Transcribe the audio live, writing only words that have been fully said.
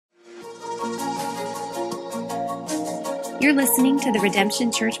You're listening to the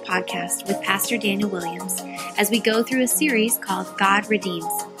Redemption Church podcast with Pastor Daniel Williams as we go through a series called God Redeems,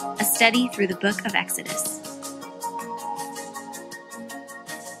 a study through the book of Exodus.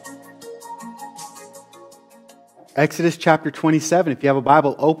 Exodus chapter 27. If you have a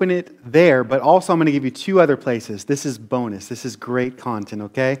Bible, open it there. But also I'm going to give you two other places. This is bonus. This is great content,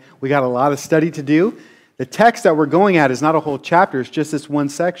 okay? We got a lot of study to do. The text that we're going at is not a whole chapter. It's just this one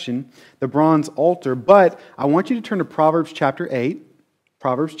section, the bronze altar. But I want you to turn to Proverbs chapter 8,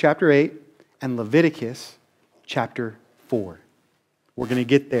 and Leviticus chapter 4. We're going to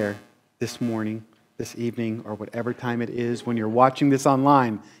get there this morning, this evening, or whatever time it is when you're watching this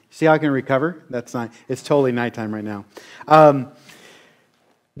online. See how I can recover? That's not. It's totally nighttime right now.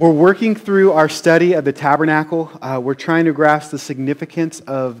 We're working through our study of the tabernacle. We're trying to grasp the significance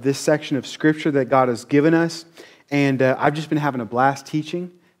of this section of Scripture that God has given us. And I've just been having a blast teaching.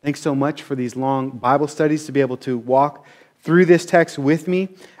 Thanks so much for these long Bible studies to be able to walk through this text with me.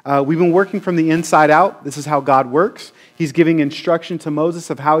 We've been working from the inside out. This is how God works. He's giving instruction to Moses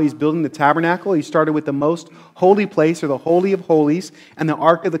of how he's building the tabernacle. He started with the most holy place, or the Holy of Holies, and the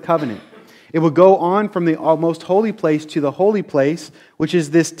Ark of the Covenant. It would go on from the most holy place to the holy place, which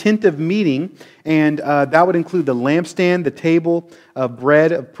is this tent of meeting, and that would include the lampstand, the table of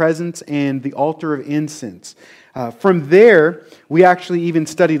bread of presence, and the altar of incense. From there, we actually even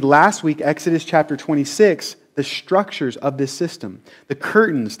studied last week, Exodus chapter 26, the structures of this system, the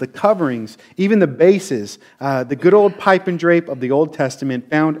curtains, the coverings, even the bases, the good old pipe and drape of the Old Testament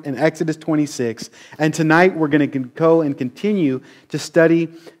found in Exodus 26. And tonight we're going to go and continue to study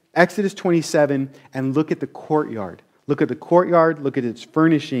Exodus 27 and look at the courtyard. Look at the courtyard, look at its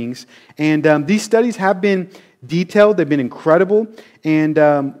furnishings. And these studies have been detailed, they've been incredible, and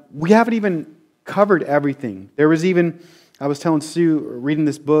we haven't even covered everything. There was even, I was telling Sue, reading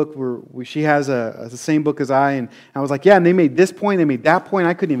this book, where she has the same book as and I was like, yeah, and they made this point, they made that point,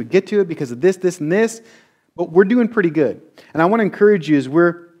 I couldn't even get to it because of this, and this, but we're doing pretty good. And I want to encourage you as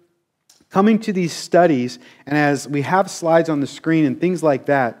we're coming to these studies, and as we have slides on the screen and things like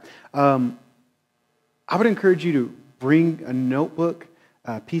that, I would encourage you to bring a notebook,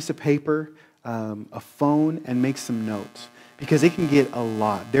 a piece of paper, a phone, and make some notes, because it can get a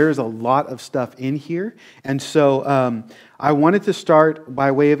lot. There is a lot of stuff in here. And so I wanted to start,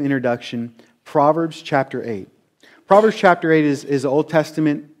 by way of introduction, Proverbs chapter 8. Proverbs chapter 8 is an Old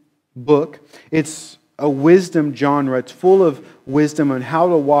Testament book. It's a wisdom genre. It's full of wisdom on how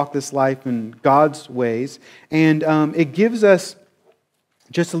to walk this life in God's ways. And it gives us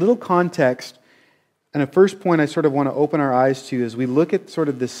just a little context. And a first point I sort of want to open our eyes to as we look at sort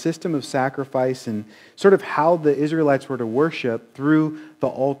of the system of sacrifice and sort of how the Israelites were to worship through the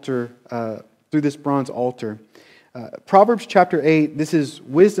altar, through this bronze altar. Proverbs chapter 8, this is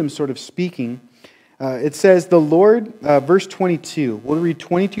wisdom sort of speaking. It says, the Lord, verse 22, we'll read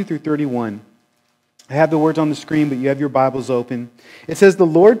 22 through 31. I have the words on the screen, but you have your Bibles open. It says, the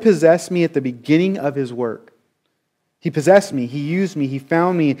Lord possessed me at the beginning of His work. He possessed me, He used me, He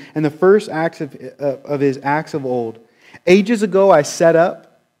found me in the first acts of His acts of old. Ages ago I set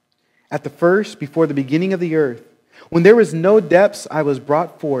up, at the first, before the beginning of the earth. When there was no depths, I was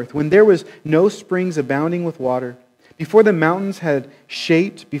brought forth. When there was no springs abounding with water. Before the mountains had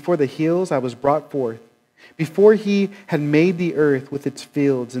shaped, before the hills, I was brought forth. Before He had made the earth with its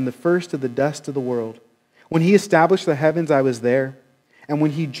fields, and the first of the dust of the world. When He established the heavens, I was there. And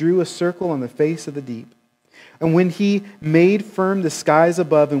when He drew a circle on the face of the deep. And when He made firm the skies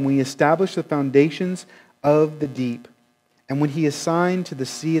above, and when He established the foundations of the deep. And when He assigned to the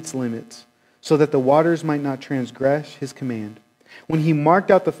sea its limits, so that the waters might not transgress His command. When He marked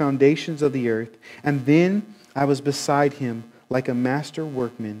out the foundations of the earth, and then I was beside Him like a master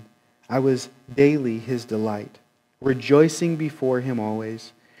workman. I was daily His delight, rejoicing before Him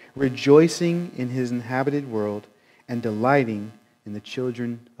always, rejoicing in His inhabited world, and delighting in the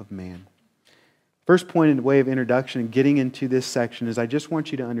children of man. First point in the way of introduction and getting into this section is I just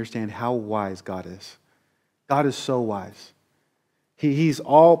want you to understand how wise God is. God is so wise. He's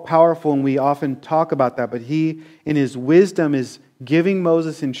all-powerful, and we often talk about that, but He, in His wisdom, is giving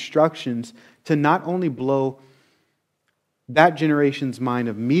Moses instructions to not only blow that generation's mind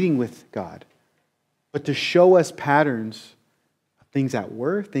of meeting with God, but to show us patterns of things that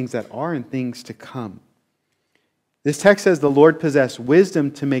were, things that are, and things to come. This text says the Lord possessed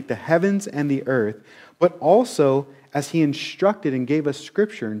wisdom to make the heavens and the earth, but also as He instructed and gave us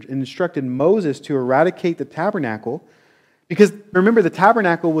Scripture and instructed Moses to eradicate the tabernacle. Because remember, the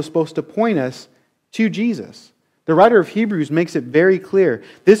tabernacle was supposed to point us to Jesus. The writer of Hebrews makes it very clear.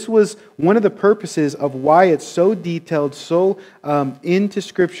 This was one of the purposes of why it's so detailed, so into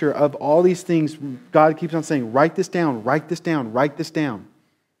Scripture of all these things. God keeps on saying, write this down, write this down, write this down.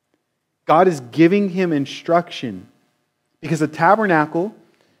 God is giving him instruction because the tabernacle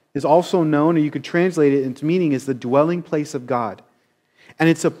is also known, or you could translate it into meaning, as the dwelling place of God. And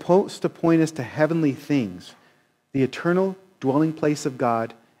it's supposed to point us to heavenly things, the eternal dwelling place of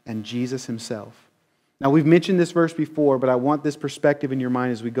God and Jesus himself. Now, we've mentioned this verse before, but I want this perspective in your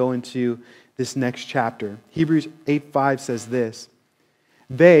mind as we go into this next chapter. Hebrews 8:5 says this: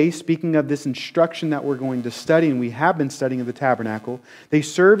 they, speaking of this instruction that we're going to study, and we have been studying of the tabernacle, they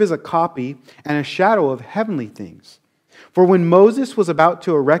serve as a copy and a shadow of heavenly things. For when Moses was about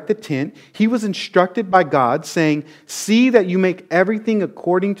to erect the tent, he was instructed by God, saying, see that you make everything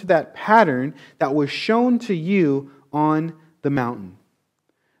according to that pattern that was shown to you on the mountain.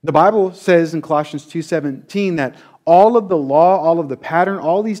 The Bible says in Colossians 2:17 that all of the law, all of the pattern,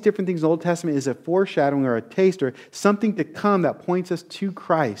 all these different things in the Old Testament is a foreshadowing or a taste or something to come that points us to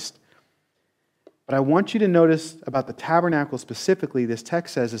Christ. But I want you to notice about the tabernacle specifically, this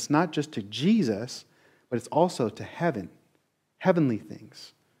text says it's not just to Jesus, but it's also to heaven, heavenly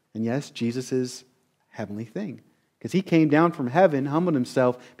things. And yes, Jesus is a heavenly thing because he came down from heaven, humbled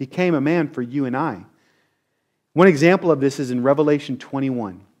himself, became a man for you and I. One example of this is in Revelation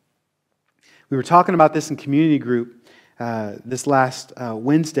 21. We were talking about this in community group this last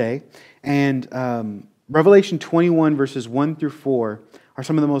Wednesday, and Revelation 21 verses 1 through 4 are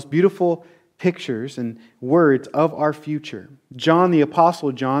some of the most beautiful pictures and words of our future. John, the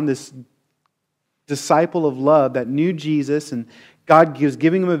Apostle John, this disciple of love that knew Jesus, and God was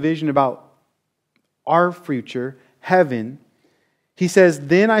giving him a vision about our future, heaven. He says,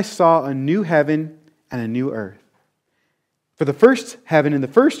 then I saw a new heaven and a new earth. For the first heaven and the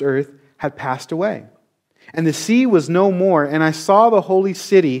first earth had passed away, and the sea was no more, and I saw the holy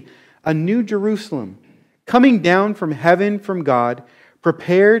city, a new Jerusalem, coming down from heaven from God,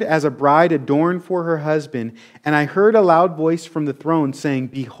 prepared as a bride adorned for her husband. And I heard a loud voice from the throne saying,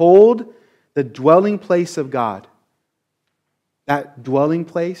 behold, the dwelling place of God. That dwelling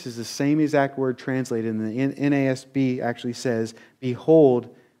place is the same exact word translated, and the NASB actually says,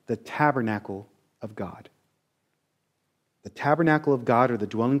 behold, the tabernacle of God. The tabernacle of God, or the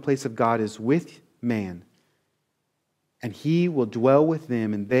dwelling place of God, is with man. And he will dwell with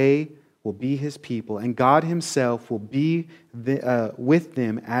them, and they will be his people. And God himself will be with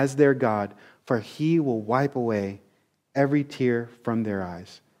them as their God, for he will wipe away every tear from their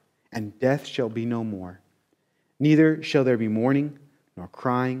eyes. And death shall be no more. Neither shall there be mourning, nor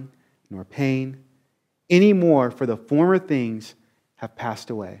crying, nor pain any more, for the former things have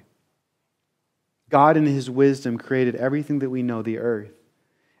passed away. God in his wisdom created everything that we know, the earth.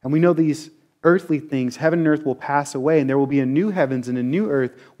 And we know these earthly things, heaven and earth, will pass away, and there will be a new heavens and a new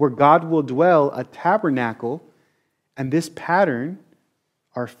earth where God will dwell, a tabernacle. And this pattern,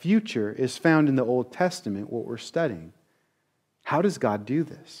 our future, is found in the Old Testament, what we're studying. How does God do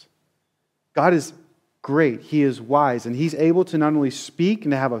this? God is great. He is wise, and he's able to not only speak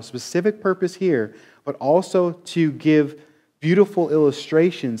and to have a specific purpose here, but also to give beautiful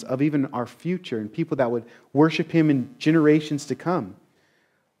illustrations of even our future and people that would worship him in generations to come.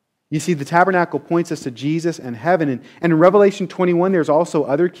 You see, the tabernacle points us to Jesus and heaven. And in Revelation 21, there's also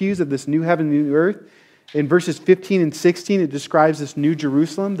other cues of this new heaven and new earth. In verses 15 and 16, it describes this new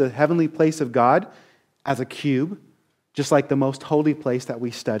Jerusalem, the heavenly place of God, as a cube, just like the most holy place that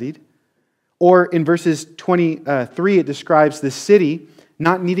we studied. Or in verses 23, it describes the city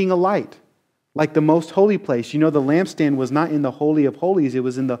not needing a light, like the most holy place. You know, the lampstand was not in the Holy of Holies. It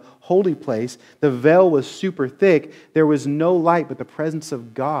was in the holy place. The veil was super thick. There was no light, but the presence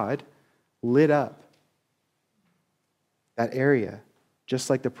of God lit up that area,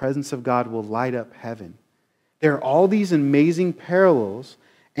 just like the presence of God will light up heaven. There are all these amazing parallels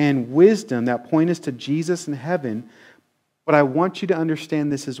and wisdom that point us to Jesus in heaven, but I want you to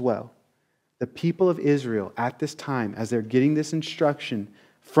understand this as well. The people of Israel at this time, as they're getting this instruction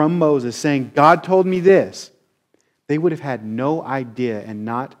from Moses saying, God told me this, they would have had no idea and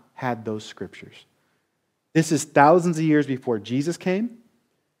not had those scriptures. This is thousands of years before Jesus came,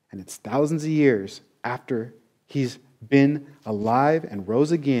 and it's thousands of years after he's been alive and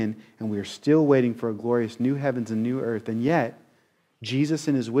rose again, and we are still waiting for a glorious new heavens and new earth. And yet, Jesus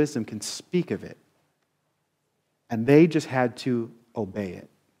in his wisdom can speak of it. And they just had to obey it.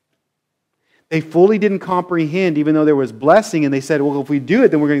 They fully didn't comprehend, even though there was blessing, and they said, well, if we do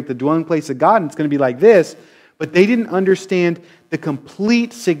it, then we're going to get the dwelling place of God, and it's going to be like this. But they didn't understand the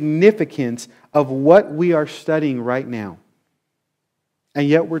complete significance of what we are studying right now. And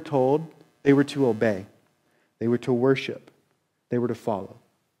yet we're told they were to obey. They were to worship. They were to follow.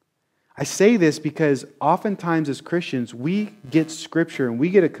 I say this because oftentimes as Christians, we get Scripture and we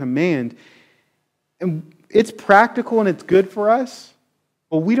get a command, and it's practical and it's good for us,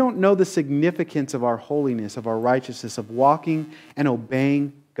 but we don't know the significance of our holiness, of our righteousness, of walking and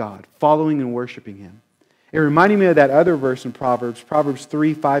obeying God, following and worshiping Him. It reminded me of that other verse in Proverbs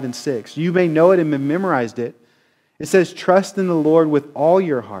 3, 5, and 6. You may know it and have memorized it. It says, trust in the Lord with all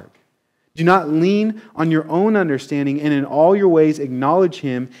your heart. Do not lean on your own understanding, and in all your ways acknowledge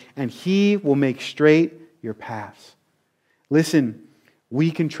Him, and He will make straight your paths. Listen, we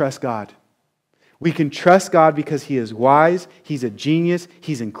can trust God. We can trust God because He is wise, He's a genius,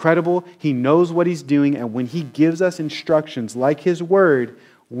 He's incredible, He knows what He's doing, and when He gives us instructions like His Word,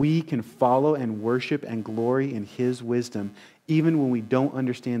 we can follow and worship and glory in His wisdom, even when we don't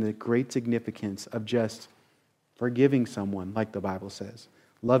understand the great significance of just forgiving someone, like the Bible says,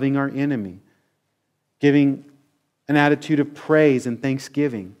 loving our enemy, giving an attitude of praise and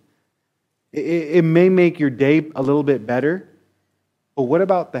thanksgiving. It may make your day a little bit better, but what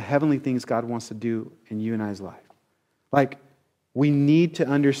about the heavenly things God wants to do in you and I's life? Like, we need to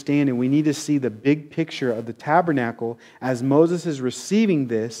understand and we need to see the big picture of the tabernacle. As Moses is receiving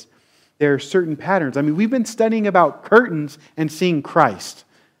this, there are certain patterns. I mean, we've been studying about curtains and seeing Christ.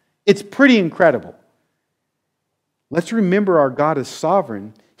 It's pretty incredible. Let's remember our God is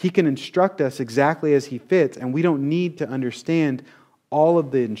sovereign. He can instruct us exactly as He fits, and we don't need to understand all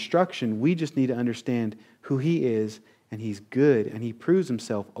of the instruction. We just need to understand who He is, and He's good, and He proves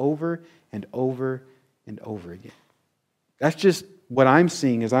Himself over and over and over again. That's just what I'm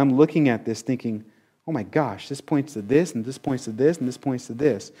seeing as I'm looking at this, thinking, oh my gosh, this points to this, and this points to this, and this points to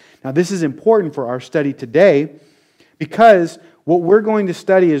this. Now, this is important for our study today because what we're going to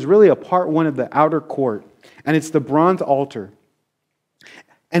study is really a part one of the outer court, and it's the bronze altar.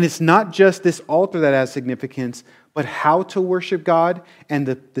 And it's not just this altar that has significance, but how to worship God and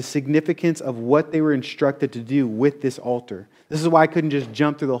the significance of what they were instructed to do with this altar. This is why I couldn't just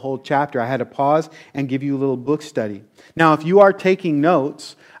jump through the whole chapter. I had to pause and give you a little book study. Now, if you are taking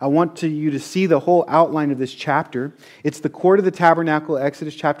notes, I want you to see the whole outline of this chapter. It's the court of the tabernacle,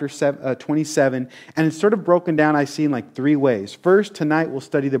 Exodus chapter 27, and it's sort of broken down, I see, in like three ways. First, tonight we'll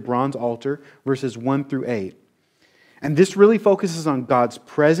study the bronze altar, verses 1 through 8. And this really focuses on God's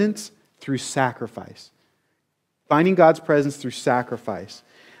presence through sacrifice. Finding God's presence through sacrifice.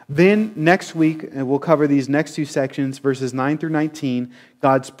 Then next week, and we'll cover these next two sections, verses 9 through 19,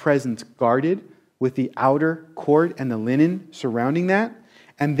 God's presence guarded with the outer court and the linen surrounding that.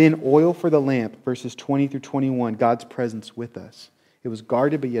 And then oil for the lamp, verses 20 through 21, God's presence with us. It was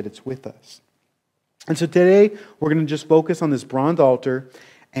guarded, but yet it's with us. And so today, we're going to just focus on this bronze altar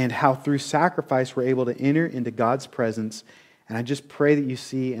and how through sacrifice we're able to enter into God's presence. And I just pray that you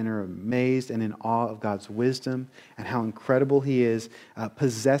see and are amazed and in awe of God's wisdom and how incredible He is,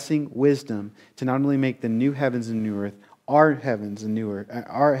 possessing wisdom to not only make the new heavens and new earth, our heavens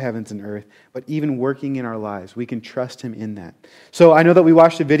and earth, but even working in our lives. We can trust Him in that. So I know that we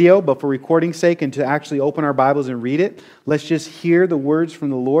watched the video, but for recording's sake and to actually open our Bibles and read it, let's just hear the words from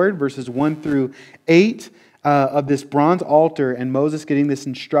the Lord, verses 1 through 8. Of this bronze altar and Moses getting this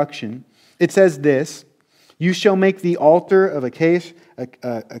instruction. It says this, you shall make the altar of acacia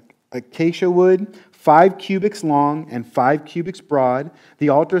wood 5 cubits long and 5 cubits broad. The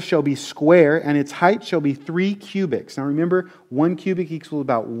altar shall be square and its height shall be 3 cubits. Now remember, 1 cubit equals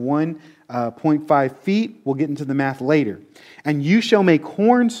about 1.5 feet. We'll get into the math later. And you shall make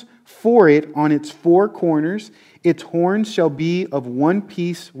horns for it on its 4 corners. Its horns shall be of one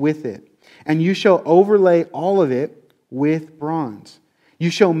piece with it. And you shall overlay all of it with bronze.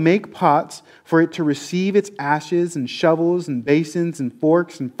 You shall make pots for it to receive its ashes, and shovels, and basins, and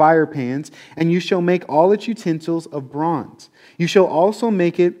forks, and fire pans. And you shall make all its utensils of bronze. You shall also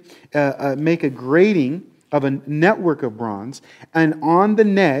make a grating of a network of bronze. And on the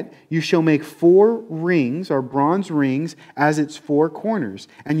net you shall make 4 rings, or bronze rings, as its 4 corners.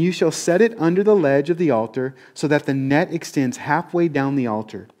 And you shall set it under the ledge of the altar, so that the net extends halfway down the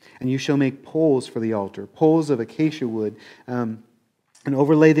altar. And you shall make poles for the altar, poles of acacia wood, and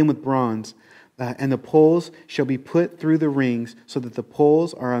overlay them with bronze. And the poles shall be put through the rings, so that the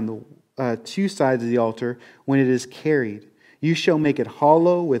poles are on the 2 sides of the altar when it is carried. You shall make it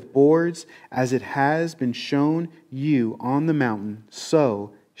hollow with boards, as it has been shown you on the mountain,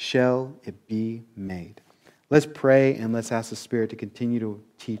 so shall it be made. Let's pray and let's ask the Spirit to continue to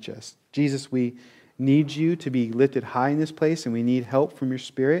teach us. Jesus, we need you to be lifted high in this place, and we need help from your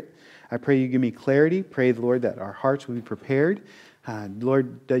Spirit. I pray you give me clarity. Pray, Lord, that our hearts will be prepared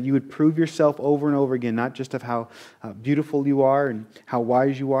Lord, that you would prove yourself over and over again, not just of how beautiful you are and how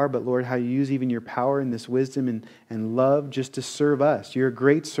wise you are, but Lord, how you use even your power and this wisdom and love just to serve us. You're a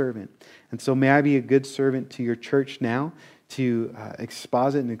great servant. And so may I be a good servant to your church now, to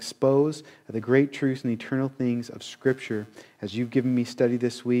exposit and expose the great truths and eternal things of Scripture as you've given me study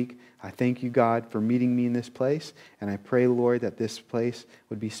this week. I thank you, God, for meeting me in this place, and I pray, Lord, that this place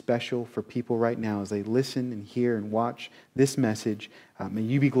would be special for people right now as they listen and hear and watch this message. May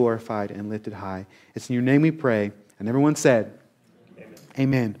you be glorified and lifted high. It's in your name we pray, and everyone said, Amen.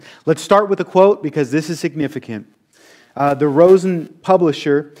 Amen. Let's start with a quote because this is significant. The Rosen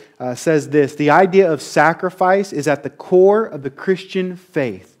publisher says this: the idea of sacrifice is at the core of the Christian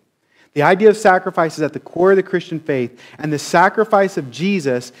faith. The idea of sacrifice is at the core of the Christian faith, and the sacrifice of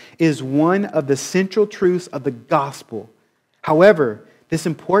Jesus is one of the central truths of the gospel. However, this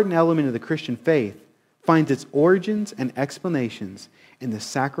important element of the Christian faith finds its origins and explanations in the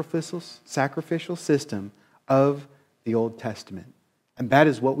sacrificial system of the Old Testament. And that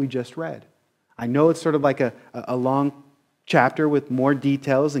is what we just read. I know it's sort of like a long chapter with more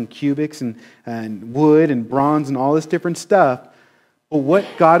details and cubics and wood and bronze and all this different stuff. But what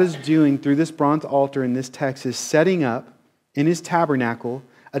God is doing through this bronze altar in this text is setting up in His tabernacle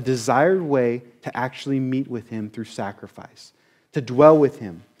a desired way to actually meet with Him through sacrifice, to dwell with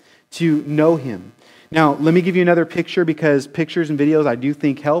Him, to know Him. Now, let me give you another picture because pictures and videos I do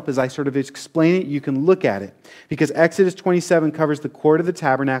think help. As I sort of explain it, you can look at it. Because Exodus 27 covers the court of the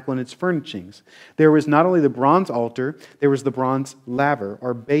tabernacle and its furnishings. There was not only the bronze altar, there was the bronze laver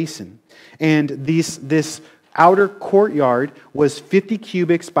or basin. And this outer courtyard was 50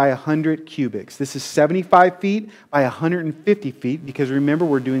 cubits by 100 cubits. This is 75 feet by 150 feet because remember,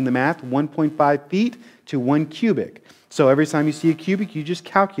 we're doing the math, 1.5 feet to 1 cubic. So every time you see a cubic, you just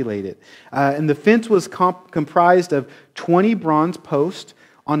calculate it. And the fence was comprised of 20 bronze posts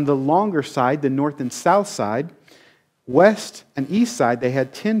on the longer side, the north and south side. West and east side, they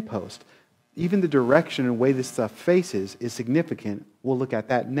had 10 posts. Even the direction and way this stuff faces is significant. We'll look at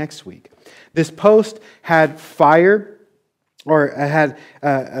that next week. This post had fire, or it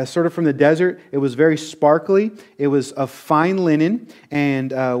had sort of from the desert. It was very sparkly. It was of fine linen.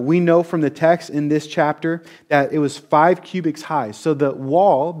 And we know from the text in this chapter that it was 5 cubits high. So the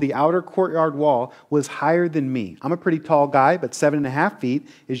wall, the outer courtyard wall, was higher than me. I'm a pretty tall guy, but 7.5 feet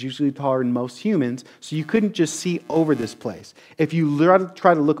is usually taller than most humans. So you couldn't just see over this place. If you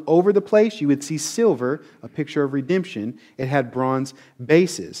try to look over the place, you would see silver, a picture of redemption. It had bronze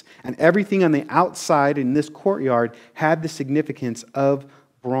bases. And everything on the outside in this courtyard had the significance of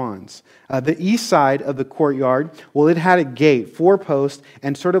bronze. The east side of the courtyard, well, it had a gate, 4 posts,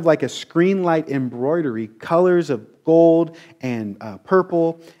 and sort of like a screen light embroidery, colors of gold and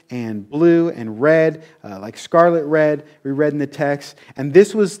purple and blue and red, like scarlet red, we read in the text. And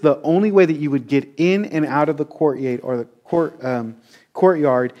this was the only way that you would get in and out of the courtyard or the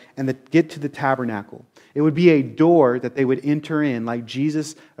courtyard and get to the tabernacle. It would be a door that they would enter in, like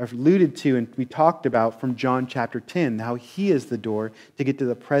Jesus alluded to and we talked about from John chapter 10, how He is the door to get to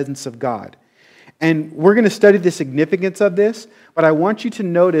the presence of God. And we're going to study the significance of this, but I want you to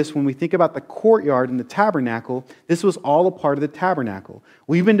notice when we think about the courtyard and the tabernacle, this was all a part of the tabernacle.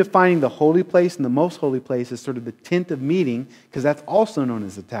 We've been defining the holy place and the most holy place as sort of the tent of meeting, because that's also known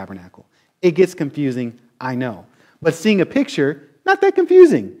as the tabernacle. It gets confusing, I know. But seeing a picture, not that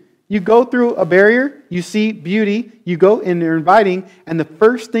confusing. You go through a barrier, you see beauty, you go and they're inviting, and the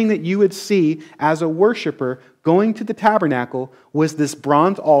first thing that you would see as a worshiper going to the tabernacle was this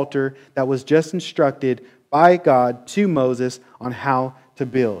bronze altar that was just instructed by God to Moses on how to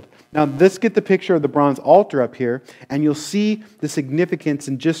build. Now, let's get the picture of the bronze altar up here, and you'll see the significance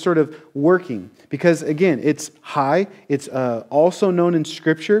in just sort of working. Because, again, it's high. It's also known in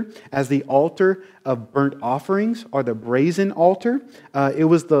Scripture as the altar of burnt offerings, or the brazen altar. It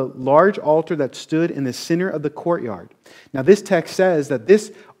was the large altar that stood in the center of the courtyard. Now, this text says that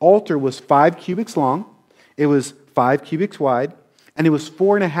this altar was 5 cubits long, it was 5 cubits wide, and it was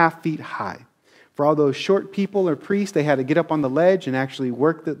 4.5 feet high. For all those short people or priests, they had to get up on the ledge and actually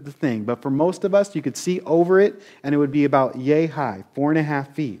work the thing. But for most of us, you could see over it, and it would be about yay high,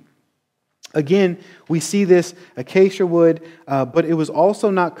 4.5 feet. Again, we see this acacia wood, but it was also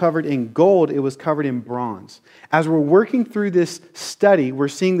not covered in gold, it was covered in bronze. As we're working through this study, we're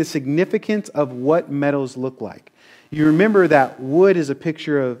seeing the significance of what metals look like. You remember that wood is a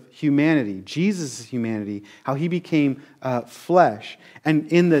picture of humanity, Jesus' humanity, how He became flesh.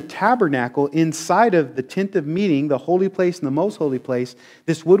 And in the tabernacle, inside of the tent of meeting, the holy place and the most holy place,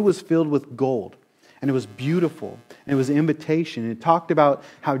 this wood was filled with gold. and it was beautiful, and it was an invitation. It talked about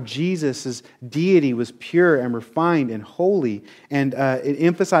how Jesus' deity was pure and refined and holy, and it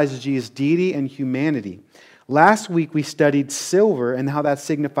emphasizes Jesus' deity and humanity. Last week we studied silver and how that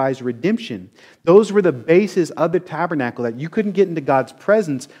signifies redemption. Those were the bases of the tabernacle, that you couldn't get into God's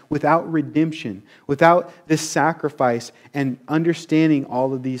presence without redemption, without this sacrifice and understanding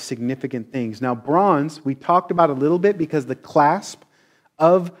all of these significant things. Now bronze, we talked about a little bit because the clasp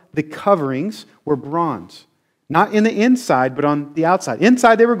of the coverings were bronze. Not in the inside, but on the outside.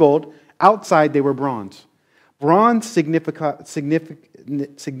 Inside they were gold, outside they were bronze. Bronze significance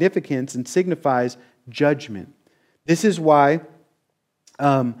and signifies judgment. This is why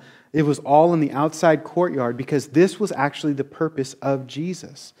it was all in the outside courtyard, because this was actually the purpose of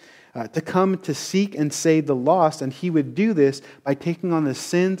Jesus. To come to seek and save the lost, and He would do this by taking on the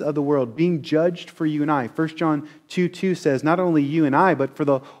sins of the world, being judged for you and I. 1 John 2:2 says, not only you and I, but for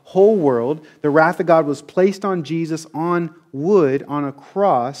the whole world, the wrath of God was placed on Jesus on wood, on a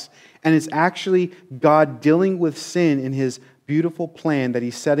cross, and it's actually God dealing with sin in His beautiful plan that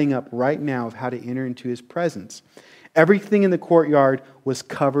He's setting up right now of how to enter into His presence. Everything in the courtyard was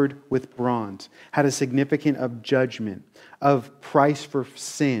covered with bronze, had a significance of judgment, of price for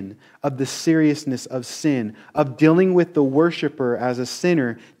sin, of the seriousness of sin, of dealing with the worshiper as a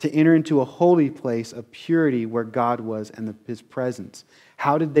sinner to enter into a holy place of purity where God was and His presence.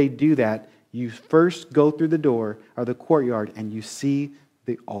 How did they do that? You first go through the door or the courtyard and you see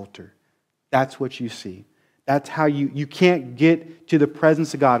the altar. That's what you see. That's how you can't get to the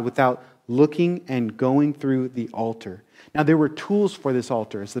presence of God without looking and going through the altar. Now, there were tools for this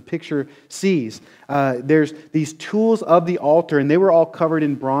altar, as the picture sees. There's these tools of the altar, and they were all covered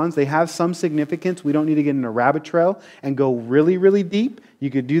in bronze. They have some significance. We don't need to get in a rabbit trail and go really, really deep. You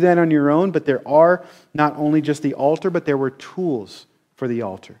could do that on your own, but there are not only just the altar, but there were tools for the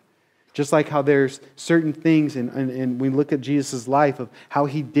altar. Just like how there's certain things, and we look at Jesus' life of how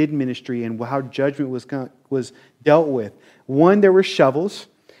He did ministry and how judgment was dealt with. One, there were shovels.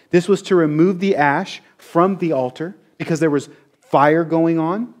 This was to remove the ash from the altar because there was fire going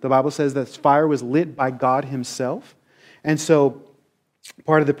on. The Bible says that fire was lit by God Himself. And so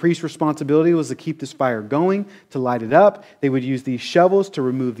part of the priest's responsibility was to keep this fire going, to light it up. They would use these shovels to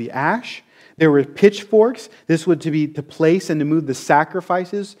remove the ash. There were pitchforks. This would be to place and to move the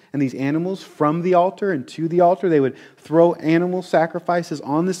sacrifices and these animals from the altar and to the altar. They would throw animal sacrifices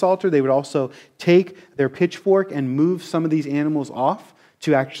on this altar. They would also take their pitchfork and move some of these animals off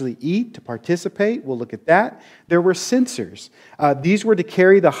to actually eat, to participate. We'll look at that. There were censers. These were to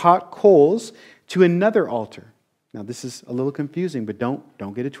carry the hot coals to another altar. Now, this is a little confusing, but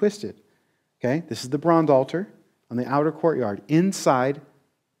don't get it twisted. Okay? This is the bronze altar on the outer courtyard. Inside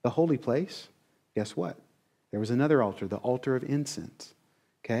the holy place, guess what? There was another altar, the altar of incense.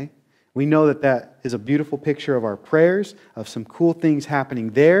 Okay? We know that that is a beautiful picture of our prayers, of some cool things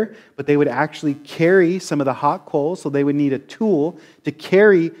happening there, but they would actually carry some of the hot coals, so they would need a tool to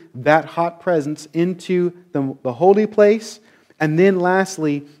carry that hot presence into the holy place. And then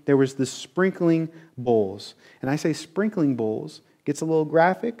lastly, there was the sprinkling bowls. And I say sprinkling bowls, gets a little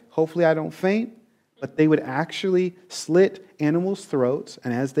graphic. Hopefully I don't faint. But they would actually slit animals' throats,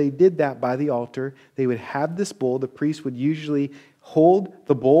 and as they did that by the altar, they would have this bowl. The priest would usually hold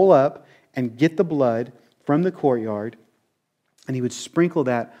the bowl up and get the blood from the courtyard, and he would sprinkle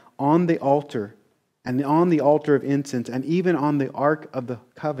that on the altar, and on the altar of incense, and even on the Ark of the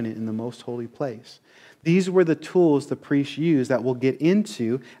Covenant in the most holy place. These were the tools the priest used that we'll get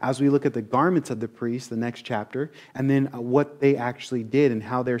into as we look at the garments of the priest, the next chapter, and then what they actually did and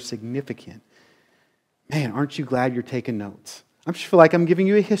how they're significant. Man, aren't you glad you're taking notes? I just feel like I'm giving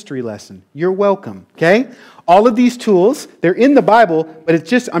you a history lesson. You're welcome, okay? All of these tools, they're in the Bible, but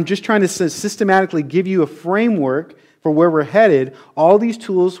I'm just trying to systematically give you a framework for where we're headed. All these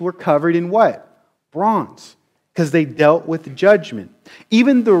tools were covered in what? Bronze, because they dealt with judgment.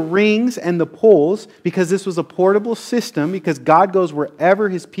 Even the rings and the poles, because this was a portable system, because God goes wherever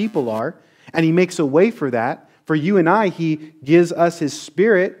His people are, and He makes a way for that. For you and I, He gives us His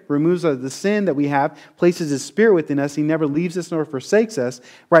Spirit, removes the sin that we have, places His Spirit within us. He never leaves us nor forsakes us.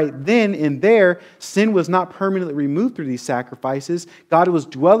 Right then and there, sin was not permanently removed through these sacrifices. God was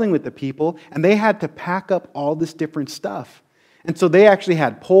dwelling with the people, and they had to pack up all this different stuff. And so they actually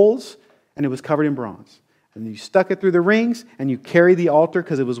had poles, and it was covered in bronze. And you stuck it through the rings, and you carried the altar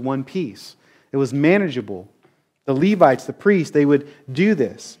because it was one piece. It was manageable. The Levites, the priests, they would do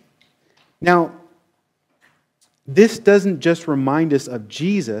this. Now, this doesn't just remind us of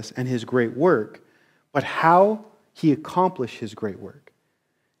Jesus and His great work, but how He accomplished His great work.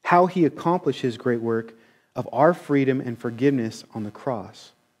 How He accomplished His great work of our freedom and forgiveness on the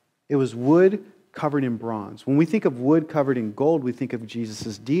cross. It was wood covered in bronze. When we think of wood covered in gold, we think of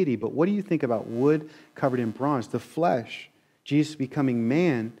Jesus' deity. But what do you think about wood covered in bronze? The flesh, Jesus becoming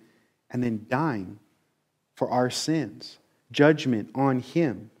man and then dying for our sins. Judgment on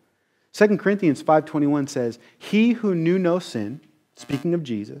him. 2 Corinthians 5:21 says, he who knew no sin, speaking of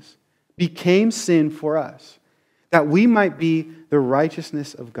Jesus, became sin for us, that we might be the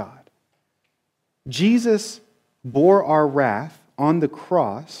righteousness of God. Jesus bore our wrath on the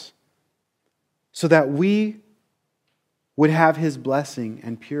cross so that we would have his blessing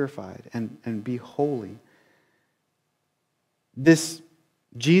and purified and be holy. This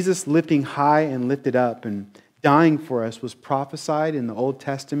Jesus lifting high and lifted up and dying for us was prophesied in the Old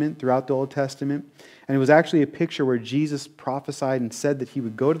Testament, throughout the Old Testament. And it was actually a picture where Jesus prophesied and said that he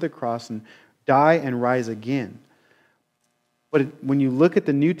would go to the cross and die and rise again. But when you look at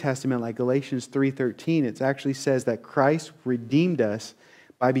the New Testament, like Galatians 3:13, it actually says that Christ redeemed us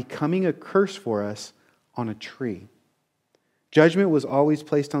by becoming a curse for us on a tree. Judgment was always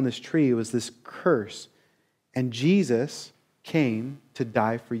placed on this tree. It was this curse. And Jesus came to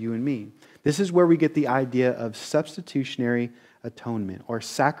die for you and me. This is where we get the idea of substitutionary atonement or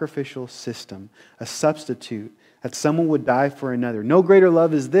sacrificial system, a substitute, that someone would die for another. No greater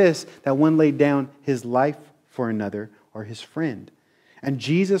love is this, that one laid down his life for another or his friend. And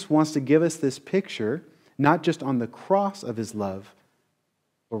Jesus wants to give us this picture, not just on the cross of his love,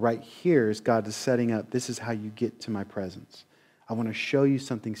 but right here as God is setting up, this is how you get to my presence. I want to show you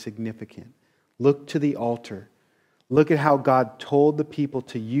something significant. Look to the altar. Look at how God told the people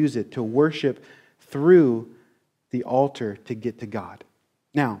to use it, to worship through the altar to get to God.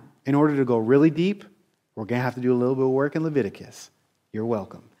 Now, in order to go really deep, we're going to have to do a little bit of work in Leviticus. You're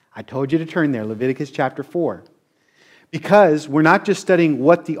welcome. I told you to turn there, Leviticus chapter 4. Because we're not just studying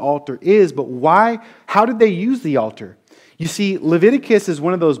what the altar is, but why, how did they use the altar? You see, Leviticus is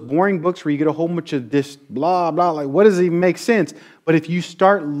one of those boring books where you get a whole bunch of this blah, blah, like what does it even make sense? But if you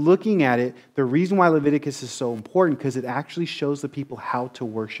start looking at it, the reason why Leviticus is so important, because it actually shows the people how to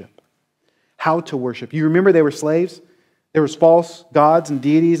worship. How to worship. You remember they were slaves? There was false gods and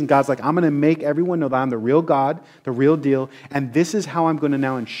deities, and God's like, I'm going to make everyone know that I'm the real God, the real deal, and this is how I'm going to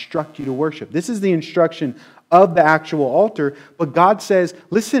now instruct you to worship. This is the instruction of the actual altar, but God says,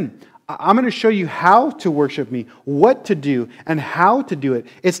 listen, I'm going to show you how to worship me, what to do, and how to do it.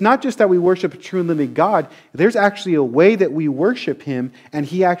 It's not just that we worship a true and living God. There's actually a way that we worship him, and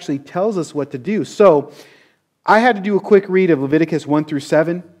he actually tells us what to do. So I had to do a quick read of Leviticus 1 through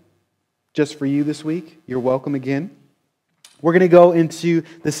 7 just for you this week. You're welcome again. We're going to go into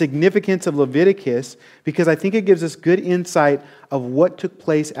the significance of Leviticus because I think it gives us good insight of what took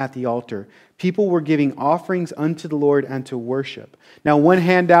place at the altar. People were giving offerings unto the Lord and to worship. Now, one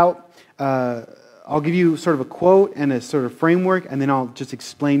handout, I'll give you sort of a quote and a sort of framework, and then I'll just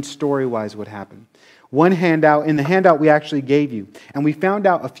explain story-wise what happened. One handout, in the handout we actually gave you, and we found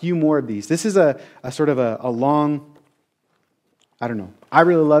out a few more of these. This is a sort of a long, I don't know. I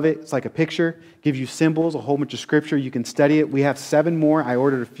really love it. It's like a picture. Gives you symbols, a whole bunch of scripture. You can study it. We have 7 more. I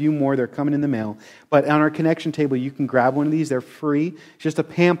ordered a few more. They're coming in the mail. But on our connection table, you can grab one of these. They're free. It's just a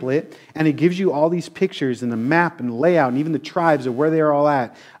pamphlet. And it gives you all these pictures and the map and the layout and even the tribes of where they are all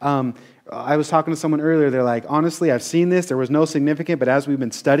at. I was talking to someone earlier. They're like, honestly, I've seen this. There was no significant, but as we've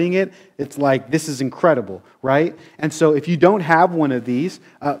been studying it, it's like, this is incredible, right? And so if you don't have one of these,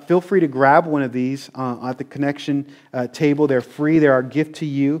 feel free to grab one of these at the connection table. They're free. They're our gift to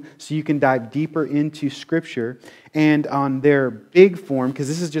you, so you can dive deeper into Scripture. And on their big form, because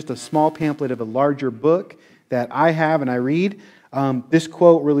this is just a small pamphlet of a larger book that I have and I read, this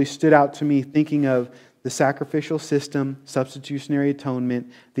quote really stood out to me thinking of the sacrificial system, substitutionary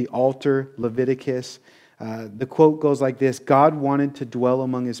atonement, the altar, Leviticus. The quote goes like this: God wanted to dwell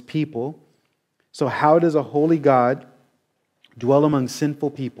among his people. So how does a holy God dwell among sinful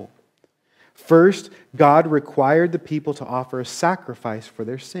people? First, God required the people to offer a sacrifice for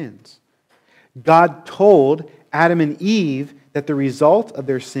their sins. God told Adam and Eve that the result of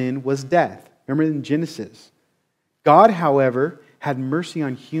their sin was death. Remember in Genesis. God, however, had mercy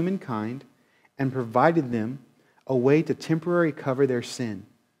on humankind and provided them a way to temporarily cover their sin.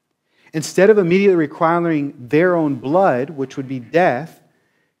 Instead of immediately requiring their own blood, which would be death,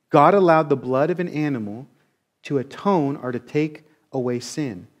 God allowed the blood of an animal to atone or to take away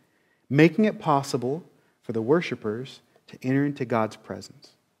sin, making it possible for the worshipers to enter into God's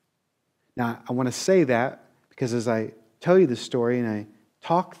presence. Now, I want to say that because as I tell you this story and I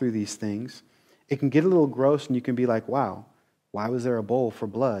talk through these things, it can get a little gross and you can be like, wow, why was there a bowl for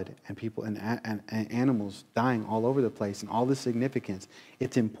blood and people and animals dying all over the place and all this significance?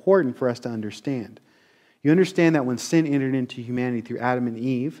 It's important for us to understand. You understand that when sin entered into humanity through Adam and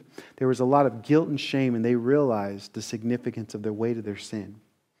Eve, there was a lot of guilt and shame, and they realized the significance of the weight of their sin.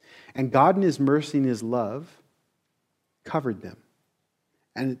 And God in His mercy and His love covered them.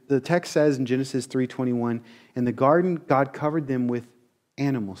 And the text says in Genesis 3:21, in the garden, God covered them with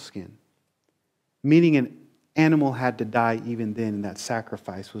animal skin, meaning an animal had to die even then, and that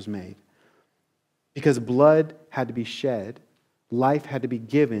sacrifice was made. Because blood had to be shed, life had to be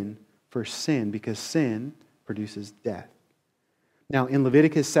given for sin, because sin produces death. Now, in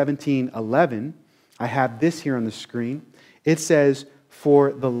Leviticus 17:11, I have this here on the screen. It says,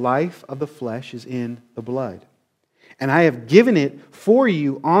 "For the life of the flesh is in the blood. And I have given it for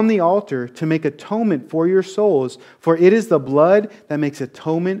you on the altar to make atonement for your souls, for it is the blood that makes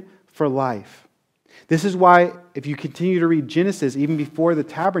atonement for life." This is why, if you continue to read Genesis, even before the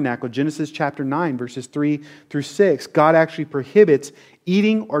tabernacle, Genesis chapter 9, verses 3 through 6, God actually prohibits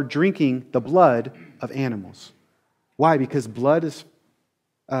eating or drinking the blood of animals. Why? Because life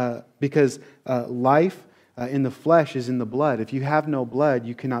in the flesh is in the blood. If you have no blood,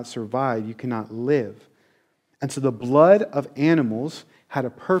 you cannot survive, you cannot live. And so the blood of animals had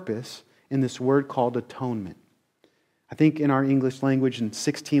a purpose in this word called atonement. I think in our English language in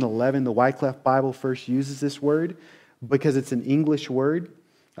 1611, the Wycliffe Bible first uses this word because it's an English word.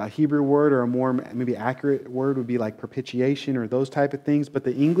 A Hebrew word or a more maybe accurate word would be like propitiation or those type of things. But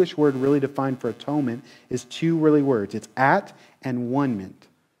the English word really defined for atonement is two really words. It's at and one-ment.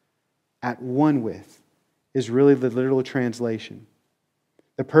 At one with is really the literal translation.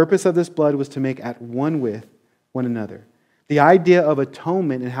 The purpose of this blood was to make at one with one another. The idea of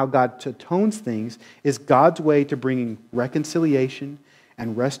atonement and how God atones things is God's way to bringing reconciliation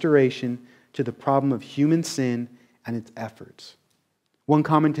and restoration to the problem of human sin and its efforts. One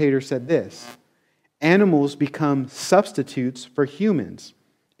commentator said this: animals become substitutes for humans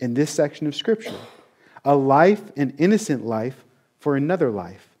in this section of Scripture. A life, an innocent life, for another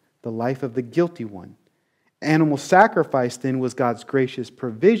life, the life of the guilty one. Animal sacrifice then was God's gracious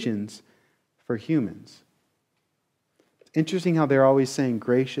provisions for humans. Interesting how they're always saying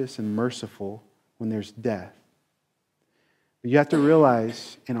gracious and merciful when there's death. But you have to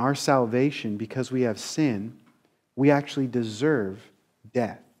realize in our salvation, because we have sin, we actually deserve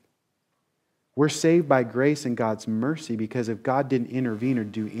death. We're saved by grace and God's mercy because if God didn't intervene or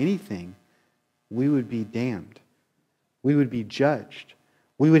do anything, we would be damned. We would be judged.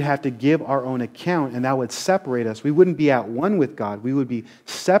 We would have to give our own account, and that would separate us. We wouldn't be at one with God. We would be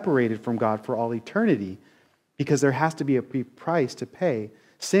separated from God for all eternity, because there has to be a price to pay.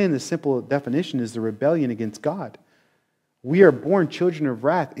 Sin, the simple definition, is the rebellion against God. We are born children of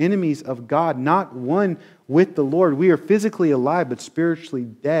wrath, enemies of God, not one with the Lord. We are physically alive, but spiritually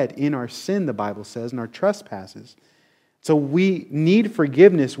dead in our sin, the Bible says, and our trespasses. So we need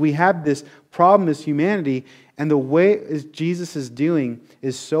forgiveness. We have this problem as humanity, and the way as Jesus is doing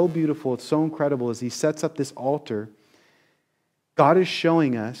is so beautiful, it's so incredible. As He sets up this altar, God is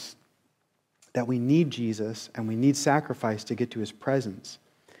showing us that we need Jesus and we need sacrifice to get to His presence.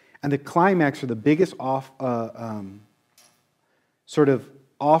 And the climax, or the biggest sort of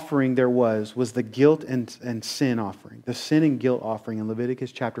offering there was the guilt and sin offering, the sin and guilt offering in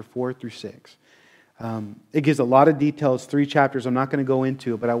Leviticus chapter 4 through 6. It gives a lot of details, 3 chapters. I'm not going to go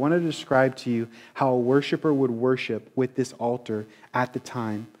into it, but I want to describe to you how a worshiper would worship with this altar at the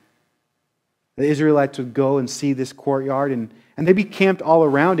time. The Israelites would go and see this courtyard, and they'd be camped all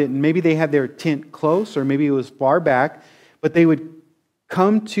around it, and maybe they had their tent close, or maybe it was far back, but they would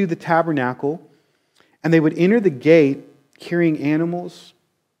come to the tabernacle, and they would enter the gate carrying animals,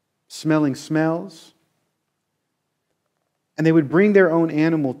 smelling smells, and they would bring their own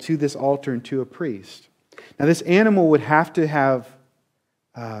animal to this altar and to a priest. Now, this animal would have to have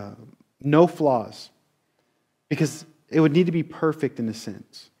no flaws, because it would need to be perfect in a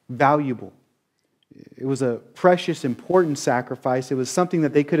sense, valuable. It was a precious, important sacrifice. It was something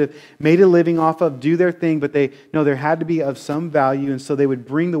that they could have made a living off of, do their thing, but there had to be of some value, and so the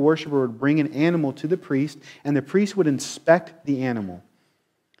worshiper would bring an animal to the priest, and the priest would inspect the animal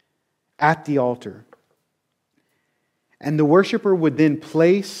at the altar. And the worshiper would then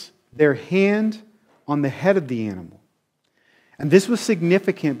place their hand on the head of the animal. And this was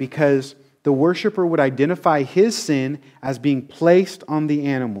significant because the worshiper would identify his sin as being placed on the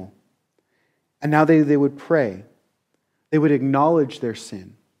animal. And now they would pray. They would acknowledge their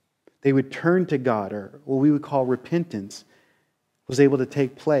sin. They would turn to God, or what we would call repentance was able to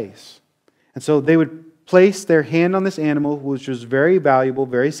take place. And so they would place their hand on this animal, which was very valuable,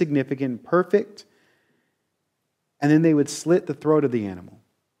 very significant, perfect, and then they would slit the throat of the animal.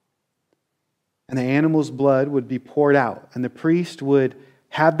 And the animal's blood would be poured out, and the priest would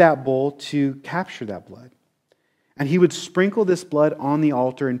had that bowl to capture that blood. And he would sprinkle this blood on the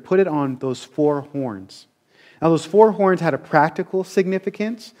altar and put it on those 4 horns. Now, those 4 horns had a practical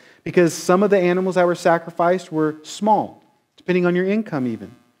significance because some of the animals that were sacrificed were small, depending on your income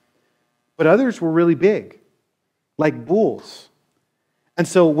even. But others were really big, like bulls. And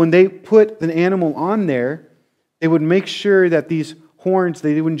so when they put an animal on there, they would make sure that these horns,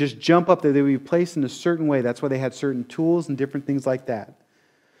 they wouldn't just jump up there, they would be placed in a certain way. That's why they had certain tools and different things like that.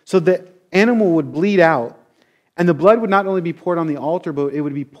 So the animal would bleed out, and the blood would not only be poured on the altar, but it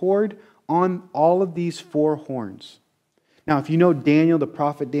would be poured on all of these 4 horns. Now, if you know Daniel, the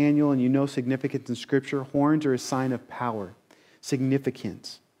prophet Daniel, and you know significance in Scripture, horns are a sign of power,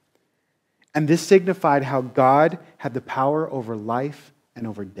 significance. And this signified how God had the power over life and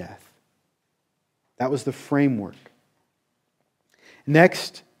over death. That was the framework.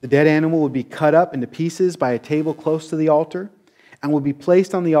 Next, the dead animal would be cut up into pieces by a table close to the altar and would be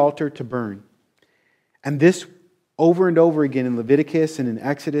placed on the altar to burn. And this over and over again in Leviticus and in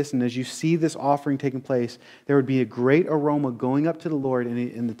Exodus, and as you see this offering taking place, there would be a great aroma going up to the Lord,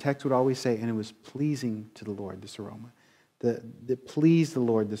 and the text would always say, and it was pleasing to the Lord, this aroma. That pleased the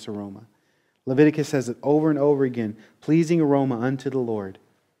Lord, this aroma. Leviticus says it over and over again, pleasing aroma unto the Lord.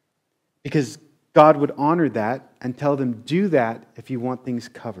 Because God would honor that and tell them, do that if you want things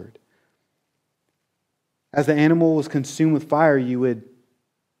covered. As the animal was consumed with fire, you would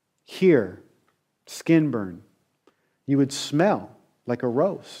hear skin burn. You would smell like a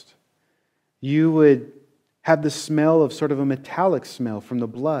roast. You would have the smell of sort of a metallic smell from the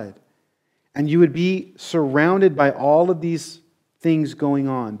blood. And you would be surrounded by all of these things going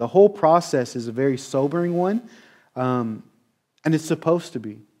on. The whole process is a very sobering one, and it's supposed to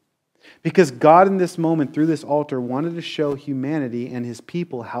be. Because God in this moment, through this altar, wanted to show humanity and His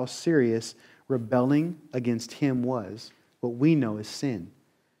people how serious rebelling against Him was, what we know as sin.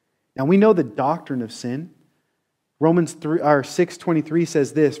 Now we know the doctrine of sin. Romans 6:23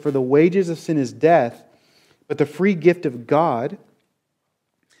 says this, for the wages of sin is death, but the free gift of God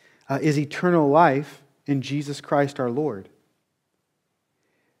is eternal life in Jesus Christ our Lord.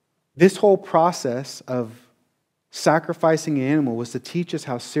 This whole process of sacrificing an animal was to teach us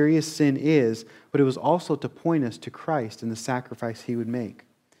how serious sin is, but it was also to point us to Christ and the sacrifice He would make.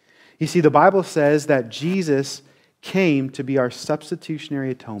 You see, the Bible says that Jesus came to be our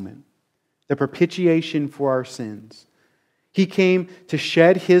substitutionary atonement, the propitiation for our sins. He came to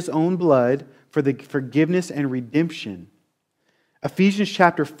shed His own blood for the forgiveness and redemption. Ephesians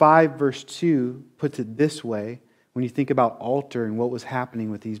chapter 5 verse 2 puts it this way when you think about altar and what was happening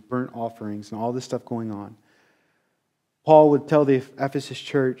with these burnt offerings and all this stuff going on. Paul would tell the Ephesus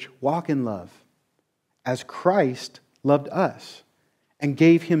church, walk in love as Christ loved us and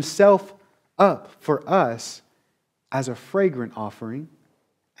gave Himself up for us as a fragrant offering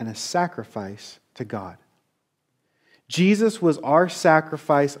and a sacrifice to God. Jesus was our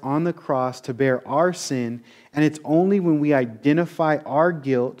sacrifice on the cross to bear our sin, and it's only when we identify our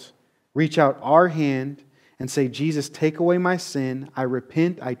guilt, reach out our hand, and say, Jesus, take away my sin. I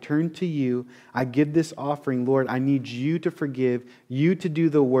repent. I turn to You. I give this offering. Lord, I need You to forgive, You to do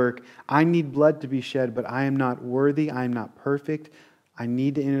the work. I need blood to be shed, but I am not worthy. I am not perfect. I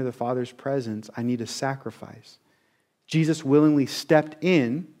need to enter the Father's presence. I need a sacrifice. Jesus willingly stepped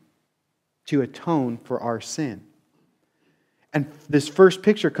in to atone for our sin. And this first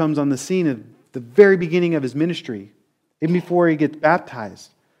picture comes on the scene at the very beginning of His ministry, even before He gets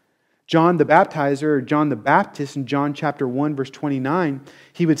baptized. John the Baptizer, or John the Baptist, in John chapter 1, verse 29,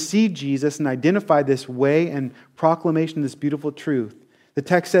 he would see Jesus and identify this way and proclamation of this beautiful truth. The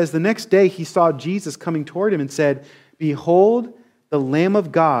text says, the next day he saw Jesus coming toward him and said, behold, the Lamb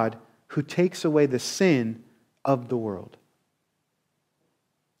of God who takes away the sin of the world.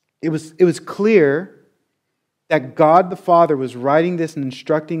 It was clear that God the Father was writing this and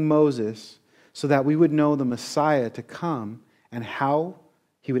instructing Moses so that we would know the Messiah to come and how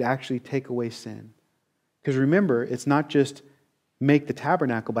He would actually take away sin. Because remember, it's not just make the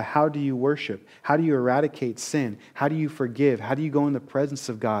tabernacle, but how do you worship? How do you eradicate sin? How do you forgive? How do you go in the presence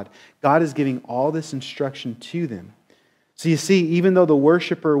of God? God is giving all this instruction to them. So you see, even though the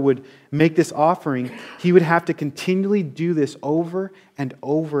worshiper would make this offering, he would have to continually do this over and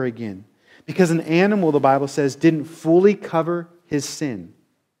over again. Because an animal, the Bible says, didn't fully cover his sin.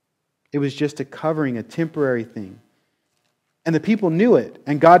 It was just a covering, a temporary thing. And the people knew it,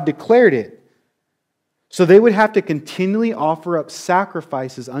 and God declared it. So they would have to continually offer up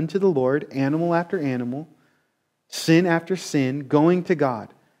sacrifices unto the Lord, animal after animal, sin after sin, going to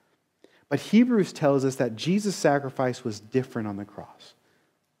God. But Hebrews tells us that Jesus' sacrifice was different on the cross.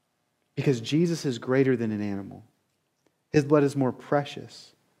 Because Jesus is greater than an animal. His blood is more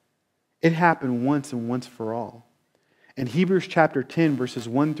precious. It happened once and once for all. In Hebrews chapter 10, verses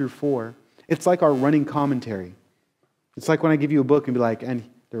 1 through 4, it's like our running commentary. It's like when I give you a book and be like, and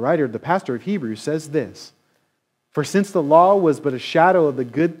the writer, the pastor of Hebrews says this, "For since the law was but a shadow of the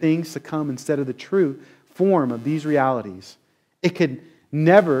good things to come instead of the true form of these realities, it could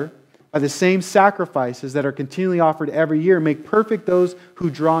never, by the same sacrifices that are continually offered every year, make perfect those who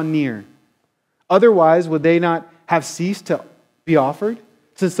draw near. Otherwise, would they not have ceased to be offered?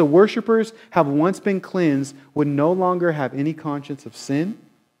 Since the worshipers have once been cleansed, would no longer have any conscience of sin?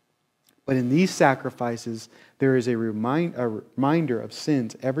 But in these sacrifices, there is a reminder of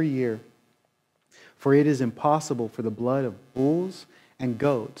sins every year. For it is impossible for the blood of bulls and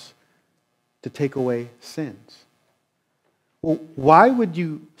goats to take away sins." Well, why would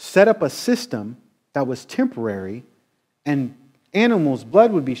you set up a system that was temporary and animals'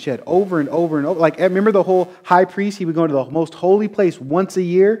 blood would be shed over and over and over? Like, remember the whole high priest? He would go to the most holy place once a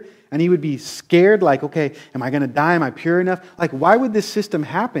year and he would be scared, like, okay, am I going to die? Am I pure enough? Like, why would this system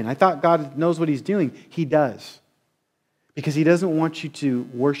happen? I thought God knows what He's doing. He does. Because He doesn't want you to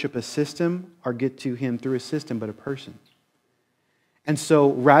worship a system or get to Him through a system, but a person. And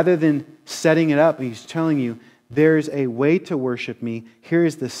so rather than setting it up, He's telling you, there's a way to worship Me. Here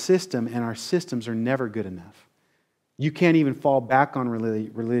is the system, and our systems are never good enough. You can't even fall back on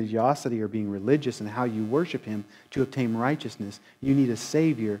religiosity or being religious and how you worship Him to obtain righteousness. You need a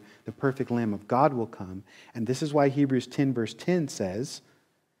Savior. The perfect Lamb of God will come. And this is why Hebrews 10 verse 10 says,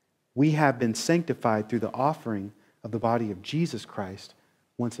 "We have been sanctified through the offering of the body of Jesus Christ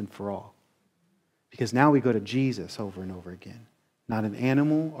once and for all." Because now we go to Jesus over and over again. Not an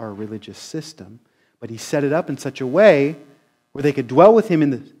animal or a religious system, but He set it up in such a way where they could dwell with Him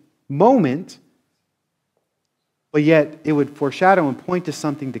in the moment, but yet it would foreshadow and point to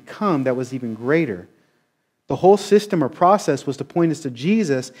something to come that was even greater. The whole system or process was to point us to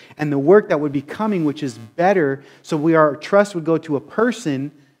Jesus and the work that would be coming, which is better, so our trust would go to a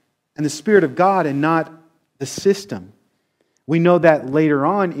person and the Spirit of God and not the system. We know that later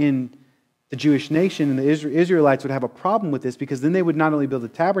on in the Jewish nation and the Israelites would have a problem with this, because then they would not only build a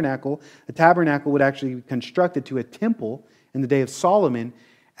tabernacle would actually be constructed to a temple in the day of Solomon,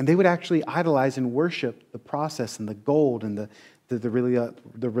 and they would actually idolize and worship the process and the gold and the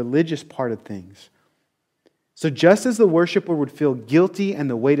religious part of things. So just as the worshiper would feel guilty and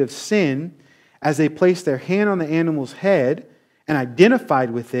the weight of sin as they placed their hand on the animal's head and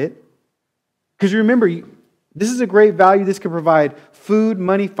identified with it, because remember, this is a great value. This could provide food,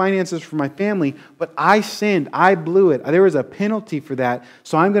 money, finances for my family, but I sinned. I blew it. There was a penalty for that,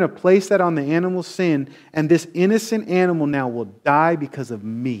 so I'm going to place that on the animal's sin, and this innocent animal now will die because of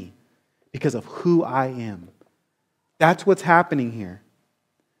me, because of who I am. That's what's happening here.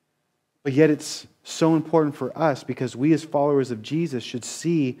 But yet it's so important for us, because we as followers of Jesus should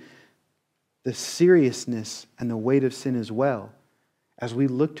see the seriousness and the weight of sin as well, as we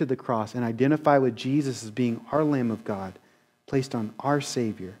look to the cross and identify with Jesus as being our Lamb of God, placed on our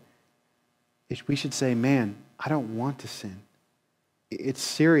Savior. We should say, man, I don't want to sin. It's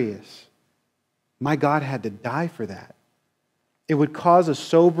serious. My God had to die for that. It would cause a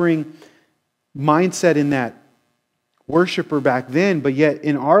sobering mindset in that worshiper back then, but yet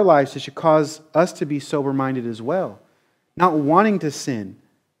in our lives it should cause us to be sober-minded as well, not wanting to sin.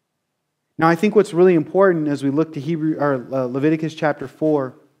 Now, I think what's really important as we look to Leviticus chapter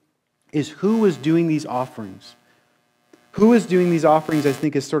 4 is who was doing these offerings. Who is doing these offerings, I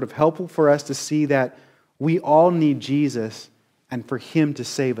think, is sort of helpful for us to see that we all need Jesus and for Him to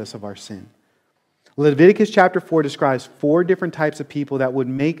save us of our sin. Leviticus chapter 4 describes 4 different types of people that would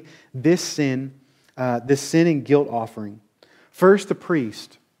make this sin and guilt offering. First, the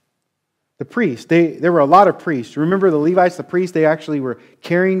priest. The priests, there were a lot of priests. Remember the Levites, the priests, they actually were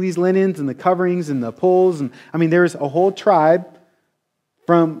carrying these linens and the coverings and the poles. And there was a whole tribe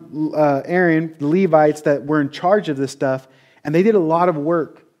from Aaron, the Levites, that were in charge of this stuff. And they did a lot of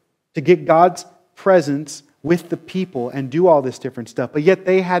work to get God's presence with the people and do all this different stuff. But yet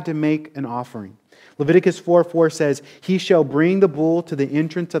they had to make an offering. Leviticus 4:4 says, "He shall bring the bull to the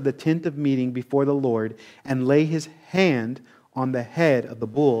entrance of the tent of meeting before the Lord and lay his hand on the head of the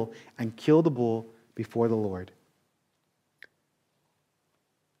bull and kill the bull before the Lord."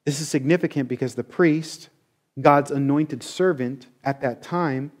 This is significant because the priest, God's anointed servant at that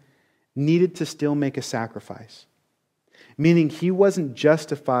time, needed to still make a sacrifice. Meaning he wasn't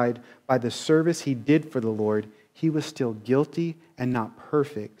justified by the service he did for the Lord. He was still guilty and not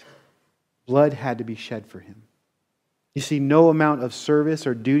perfect. Blood had to be shed for him. You see, no amount of service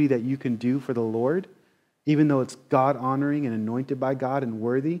or duty that you can do for the Lord, even though it's God-honoring and anointed by God and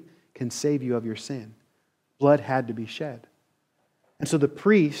worthy, can save you of your sin. Blood had to be shed. And so the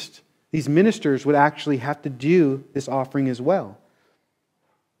priest, these ministers, would actually have to do this offering as well.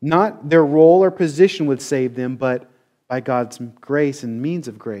 Not their role or position would save them, but by God's grace and means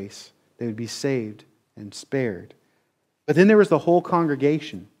of grace, they would be saved and spared. But then there was the whole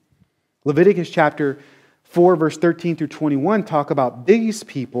congregation. Leviticus chapter 4, verse 13 through 21 talk about these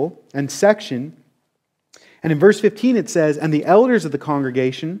people and section. And in verse 15 it says, "And the elders of the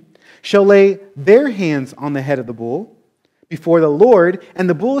congregation shall lay their hands on the head of the bull before the Lord, and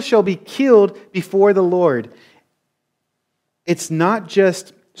the bull shall be killed before the Lord." It's not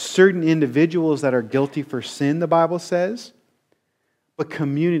just certain individuals that are guilty for sin, the Bible says, but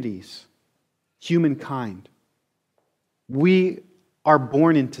communities, humankind. We are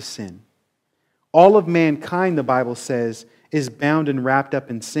born into sin. All of mankind, the Bible says, is bound and wrapped up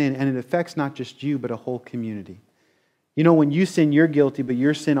in sin, and it affects not just you, but a whole community. You know, when you sin, you're guilty, but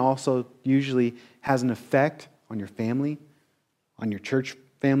your sin also usually has an effect on your family, on your church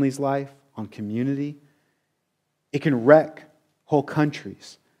family's life, on community. It can wreck whole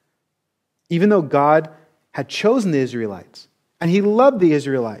countries. Even though God had chosen the Israelites, and He loved the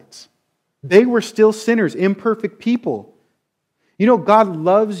Israelites, they were still sinners, imperfect people. You know, God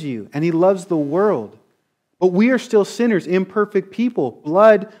loves you, and He loves the world. But we are still sinners, imperfect people.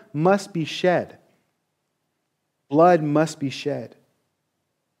 Blood must be shed. Blood must be shed.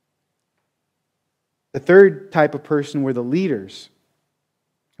 The third type of person were the leaders.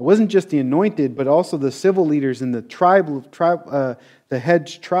 It wasn't just the anointed, but also the civil leaders in the the head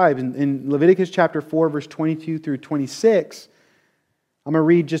tribe. In Leviticus chapter 4, verse 22 through 26, I'm going to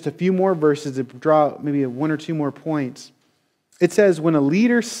read just a few more verses to draw maybe one or two more points. It says, "When a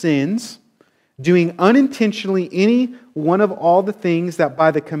leader sins, doing unintentionally any one of all the things that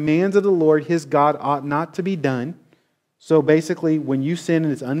by the commands of the Lord his God ought not to be done." So basically, when you sin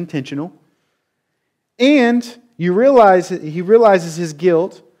and it's unintentional, and he realizes his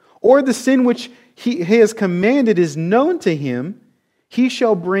guilt, or the sin which he has commanded is known to him, he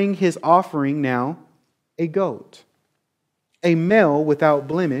shall bring his offering now, a goat, a male without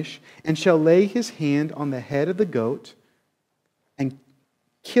blemish, and shall lay his hand on the head of the goat and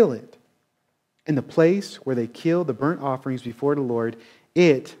kill it. In the place where they kill the burnt offerings before the Lord,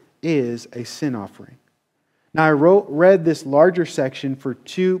 it is a sin offering. Now, I read this larger section for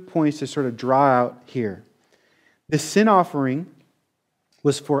 2 points to sort of draw out here. The sin offering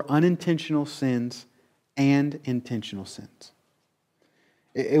was for unintentional sins and intentional sins.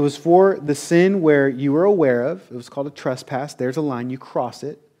 It was for the sin where you were aware of. It was called a trespass. There's a line, you cross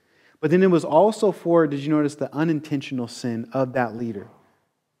it. But then it was also for, did you notice, the unintentional sin of that leader?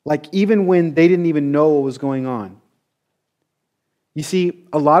 Like even when they didn't even know what was going on. You see,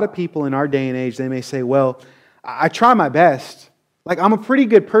 a lot of people in our day and age, they may say, well, I try my best. Like I'm a pretty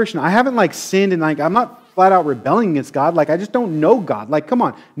good person. I haven't sinned and I'm not flat out rebelling against God. I just don't know God. Come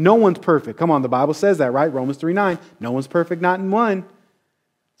on, no one's perfect. Come on, the Bible says that, right? Romans 3:9. No one's perfect, not in one.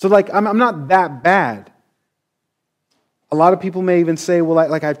 So I'm not that bad. A lot of people may even say, well,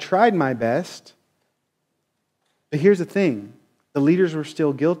 I've tried my best. But here's the thing. The leaders were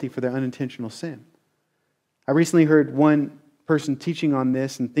still guilty for their unintentional sin. I recently heard one person teaching on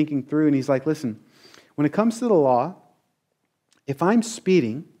this and thinking through, and he's like, listen, when it comes to the law, if I'm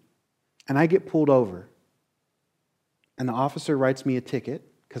speeding and I get pulled over and the officer writes me a ticket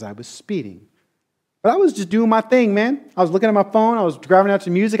because I was speeding, but I was just doing my thing, man. I was looking at my phone. I was driving out to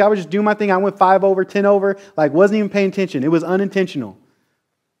music. I was just doing my thing. I went 5 over, 10 over, wasn't even paying attention. It was unintentional.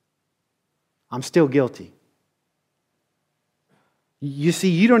 I'm still guilty. You see,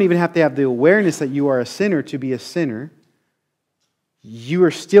 you don't even have to have the awareness that you are a sinner to be a sinner. You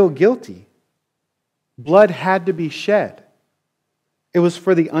are still guilty. Blood had to be shed. It was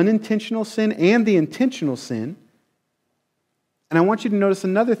for the unintentional sin and the intentional sin. And I want you to notice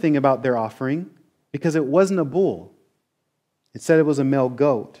another thing about their offering, because it wasn't a bull. It said it was a male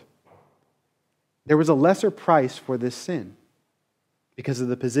goat. There was a lesser price for this sin because of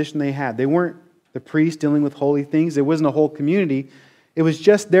the position they had. They weren't the priest dealing with holy things. There wasn't a whole community. It was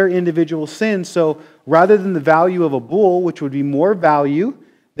just their individual sin. So rather than the value of a bull, which would be more value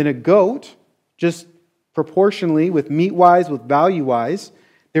than a goat, just proportionally with meat-wise, with value-wise,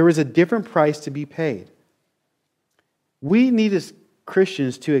 there was a different price to be paid. We need as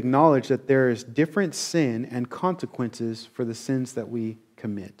Christians to acknowledge that there is different sin and consequences for the sins that we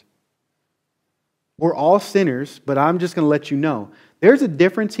commit. We're all sinners, but I'm just going to let you know. There's a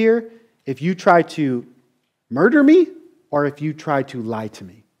difference here if you try to murder me or if you try to lie to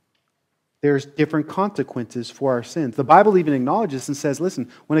me. There's different consequences for our sins. The Bible even acknowledges and says,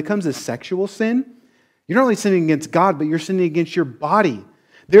 listen, when it comes to sexual sin, you're not only sinning against God, but you're sinning against your body.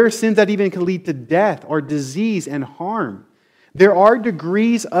 There are sins that even can lead to death or disease and harm. There are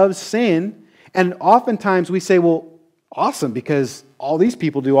degrees of sin, and oftentimes we say, well, awesome, because all these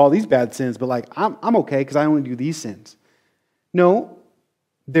people do all these bad sins, but like, I'm okay because I only do these sins. No,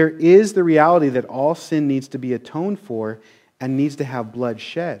 there is the reality that all sin needs to be atoned for and needs to have blood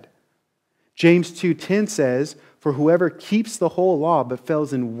shed. James 2:10 says, "For whoever keeps the whole law but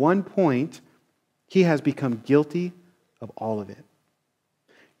fails in one point, he has become guilty of all of it."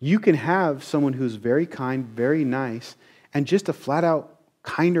 You can have someone who's very kind, very nice, and just a flat-out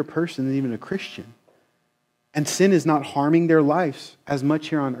kinder person than even a Christian. And sin is not harming their lives as much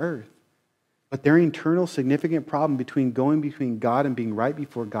here on earth. But their internal significant problem between God and being right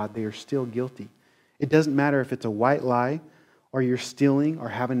before God, they are still guilty. It doesn't matter if it's a white lie, or you're stealing, or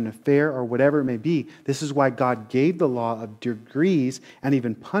having an affair, or whatever it may be. This is why God gave the law of degrees and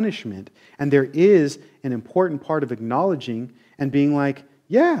even punishment. And there is an important part of acknowledging and being like,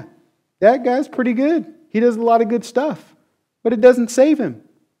 yeah, that guy's pretty good. He does a lot of good stuff. But it doesn't save him.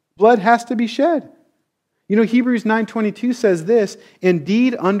 Blood has to be shed. You know, Hebrews 9:22 says this,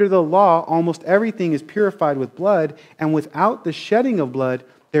 "Indeed, under the law, almost everything is purified with blood, and without the shedding of blood,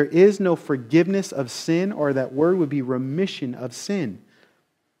 there is no forgiveness of sin," or that word would be remission of sin.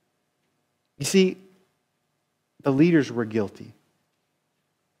 You see, the leaders were guilty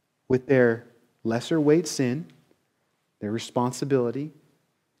with their lesser weight sin, their responsibility,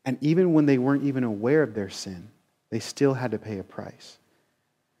 and even when they weren't even aware of their sin, they still had to pay a price.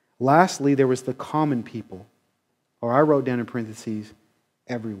 Lastly, there was the common people, or I wrote down in parentheses,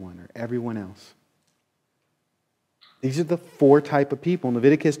 everyone or everyone else. These are the four type of people. In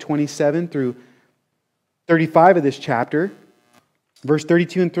Leviticus 27 through 35 of this chapter, verse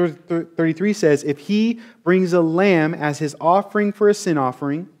 32 and 33 says, "If he brings a lamb as his offering for a sin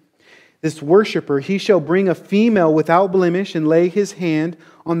offering, this worshiper, he shall bring a female without blemish and lay his hand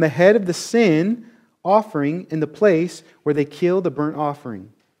on the head of the sin offering in the place where they kill the burnt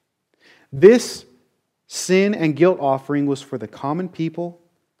offering." This sin and guilt offering was for the common people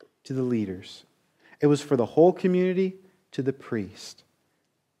to the leaders. It was for the whole community to the priest.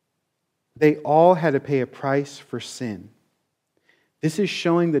 They all had to pay a price for sin. This is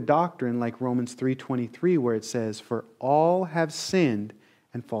showing the doctrine like Romans 3:23, where it says, "For all have sinned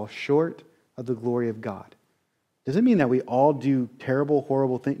and fall short of the glory of God." Does it mean that we all do terrible,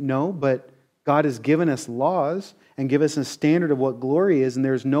 horrible things? No, but God has given us laws and given us a standard of what glory is, and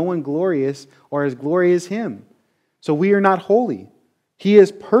there's no one glorious or as glorious as Him. So we are not holy. He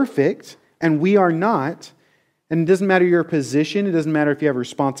is perfect, and we are not. And it doesn't matter your position. It doesn't matter if you have a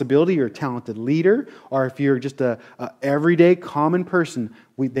responsibility, you're a talented leader, or if you're just a everyday common person.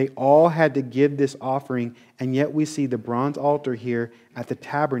 They all had to give this offering, and yet we see the bronze altar here at the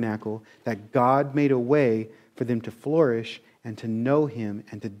tabernacle that God made a way for them to flourish and to know Him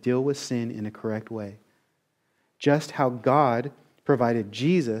and to deal with sin in a correct way. Just how God provided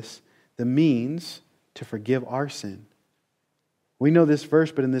Jesus the means to forgive our sin. We know this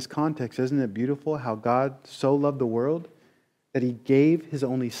verse, but in this context, isn't it beautiful how God so loved the world that He gave His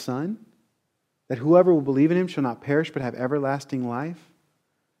only Son, that whoever will believe in Him shall not perish but have everlasting life?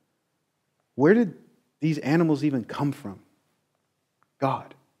 Where did these animals even come from?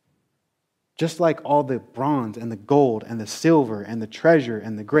 God. Just like all the bronze and the gold and the silver and the treasure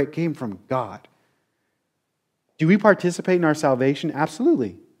and the great came from God. Do we participate in our salvation?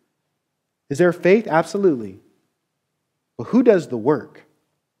 Absolutely. Is there faith? Absolutely. But who does the work?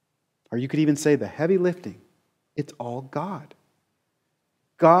 Or you could even say the heavy lifting. It's all God.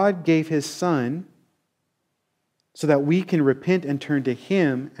 God gave His Son so that we can repent and turn to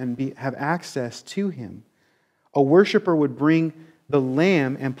Him and have access to Him. A worshiper would bring the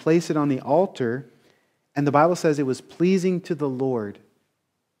lamb and place it on the altar, and the Bible says it was pleasing to the Lord.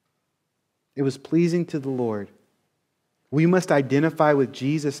 It was pleasing to the Lord. We must identify with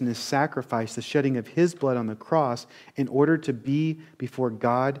Jesus and His sacrifice, the shedding of His blood on the cross, in order to be before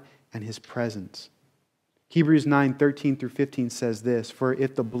God and His presence. Hebrews 9:13 through 15 says this, "For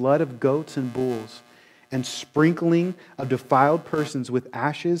if the blood of goats and bulls and sprinkling of defiled persons with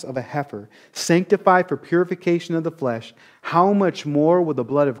ashes of a heifer sanctify for purification of the flesh, how much more will the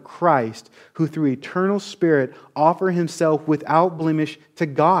blood of Christ, who through eternal Spirit offer Himself without blemish to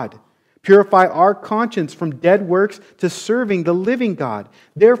God, purify our conscience from dead works to serving the living God?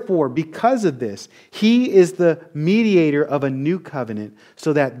 Therefore, because of this, He is the mediator of a new covenant,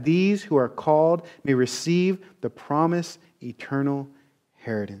 so that these who are called may receive the promised eternal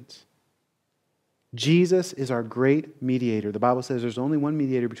inheritance." Jesus is our great mediator. The Bible says there's only one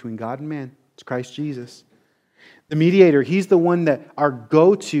mediator between God and man. It's Christ Jesus. The mediator, He's the one that our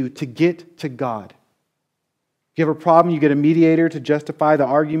go-to to get to God. If you have a problem, you get a mediator to justify the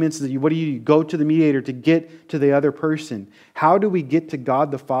arguments. What do you go to the mediator to get to the other person? How do we get to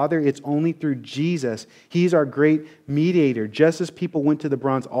God the Father? It's only through Jesus. He's our great mediator. Just as people went to the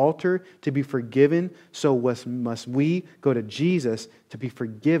bronze altar to be forgiven, so must we go to Jesus to be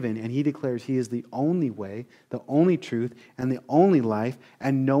forgiven. And he declares he is the only way, the only truth, and the only life.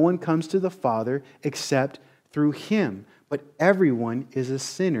 And no one comes to the Father except through him. But everyone is a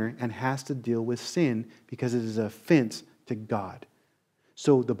sinner and has to deal with sin because it is an offense to God.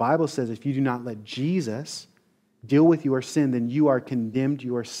 So the Bible says if you do not let Jesus deal with your sin, then you are condemned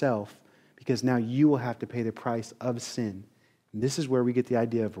yourself because now you will have to pay the price of sin. And this is where we get the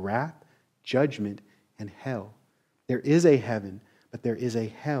idea of wrath, judgment, and hell. There is a heaven, but there is a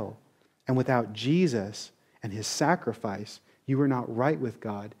hell. And without Jesus and his sacrifice, you are not right with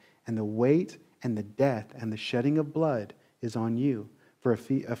God. And the weight and the death and the shedding of blood is on you.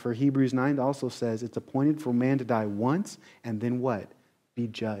 For Hebrews 9 also says it's appointed for man to die once and then what? Be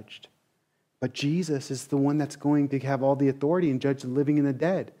judged. But Jesus is the one that's going to have all the authority and judge the living and the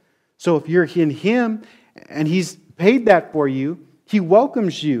dead. So if you're in him and he's paid that for you, he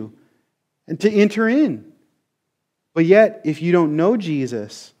welcomes you and to enter in. But yet, if you don't know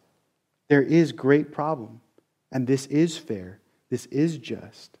Jesus, there is great problem. And this is fair. This is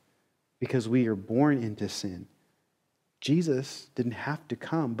just. Because we are born into sin. Jesus didn't have to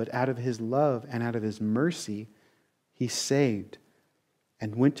come, but out of his love and out of his mercy, he saved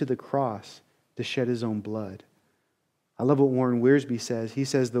and went to the cross to shed his own blood. I love what Warren Wiersbe says. He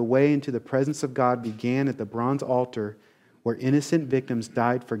says, the way into the presence of God began at the bronze altar where innocent victims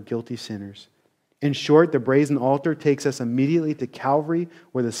died for guilty sinners. In short, the brazen altar takes us immediately to Calvary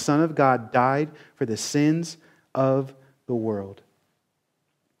where the Son of God died for the sins of the world.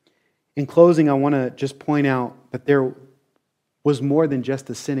 In closing, I want to just point out that there was more than just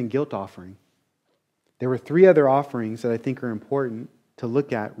the sin and guilt offering. There were 3 other offerings that I think are important to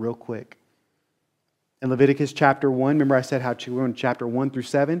look at real quick. In Leviticus chapter 1, remember I said how to go in chapter 1 through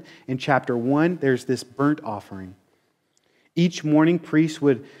 7? In chapter 1, there's this burnt offering. Each morning, priests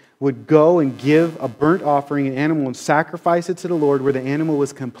would go and give a burnt offering, an animal, and sacrifice it to the Lord where the animal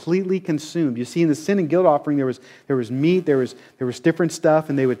was completely consumed. You see, in the sin and guilt offering, there was meat, there was different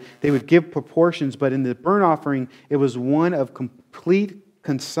stuff, and they would give proportions. But in the burnt offering, it was one of complete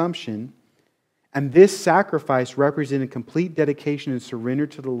consumption. And this sacrifice represented complete dedication and surrender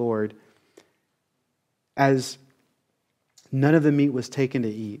to the Lord, as none of the meat was taken to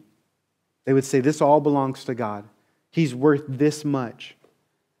eat. They would say, this all belongs to God. He's worth this much.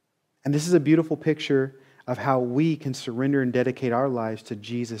 And this is a beautiful picture of how we can surrender and dedicate our lives to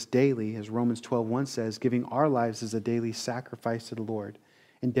Jesus daily, as Romans 12:1 says, giving our lives as a daily sacrifice to the Lord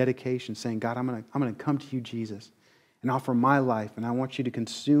in dedication, saying, God, I'm going to come to you, Jesus, and offer my life, and I want you to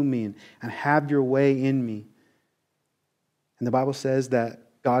consume me and have your way in me. And the Bible says that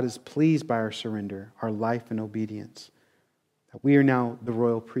God is pleased by our surrender, our life and obedience. That we are now the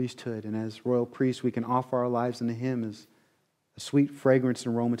royal priesthood, and as royal priests, we can offer our lives unto him as a sweet fragrance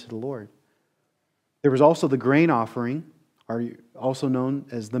and aroma to the Lord. There was also the grain offering, also known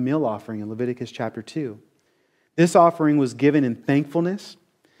as the meal offering in Leviticus chapter 2. This offering was given in thankfulness.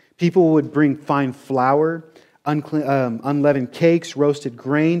 People would bring fine flour, unleavened cakes, roasted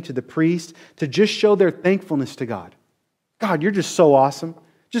grain to the priest to just show their thankfulness to God. God, you're just so awesome.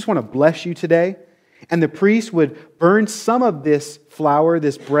 Just want to bless you today. And the priest would burn some of this flour,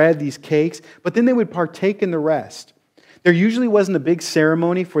 this bread, these cakes, but then they would partake in the rest. There usually wasn't a big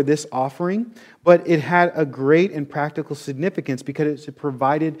ceremony for this offering, but it had a great and practical significance because it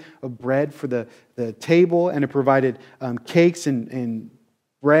provided a bread for the table, and it provided cakes and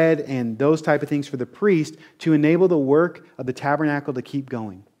bread and those type of things for the priest to enable the work of the tabernacle to keep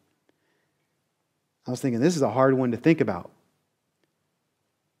going. I was thinking, this is a hard one to think about.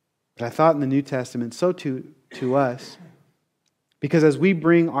 But I thought in the New Testament, so to us, because as we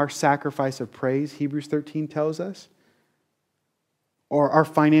bring our sacrifice of praise, Hebrews 13 tells us, or our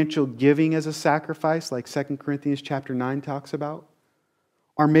financial giving as a sacrifice, like 2 Corinthians chapter 9 talks about,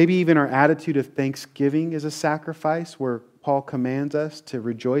 or maybe even our attitude of thanksgiving as a sacrifice, where Paul commands us to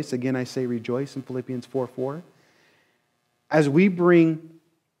rejoice. Again, I say rejoice in Philippians 4:4. As we bring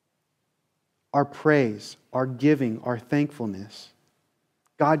our praise, our giving, our thankfulness,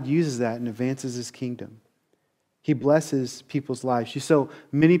 God uses that and advances his kingdom. He blesses people's lives. So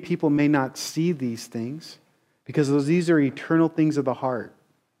many people may not see these things because these are eternal things of the heart.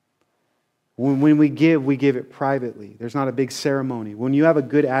 When we give it privately. There's not a big ceremony. When you have a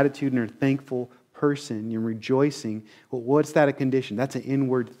good attitude and are a thankful person, you're rejoicing, well, what's that a condition? That's an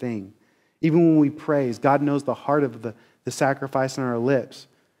inward thing. Even when we praise, God knows the heart of the sacrifice on our lips.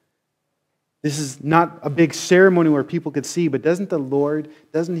 This is not a big ceremony where people could see, but doesn't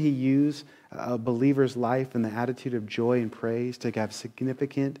He use a believer's life and the attitude of joy and praise to have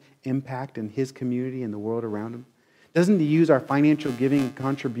significant impact in his community and the world around him? Doesn't He use our financial giving and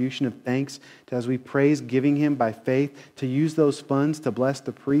contribution of thanks to, as we praise, giving Him by faith, to use those funds to bless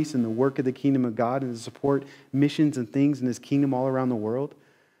the priests and the work of the kingdom of God and to support missions and things in His kingdom all around the world?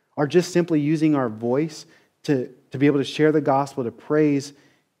 Or just simply using our voice to be able to share the gospel, to praise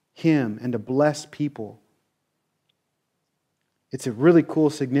Him and to bless people? It's a really cool,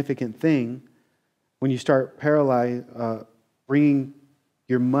 significant thing when you start bringing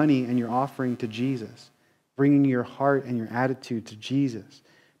your money and your offering to Jesus, bringing your heart and your attitude to Jesus,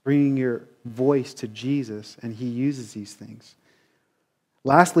 bringing your voice to Jesus, and He uses these things.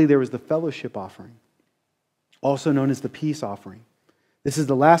 Lastly, there was the fellowship offering, also known as the peace offering. This is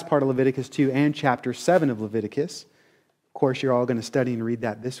the last part of Leviticus 2 and chapter 7 of Leviticus. Of course, you're all going to study and read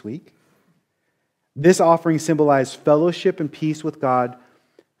that this week. This offering symbolized fellowship and peace with God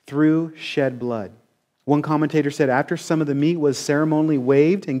through shed blood. One commentator said after some of the meat was ceremonially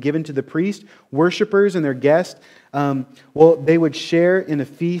waved and given to the priest, worshipers and their guests, they would share in a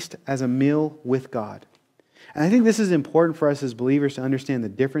feast as a meal with God. And I think this is important for us as believers to understand the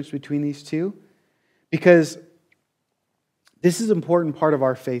difference between these two, because this is an important part of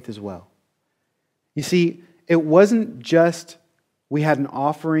our faith as well. You see, it wasn't just we had an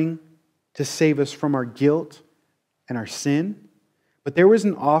offering to save us from our guilt and our sin, but there was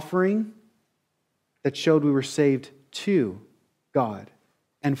an offering that showed we were saved to God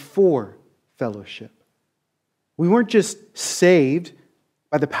and for fellowship. We weren't just saved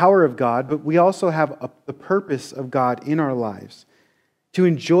by the power of God, but we also have the purpose of God in our lives to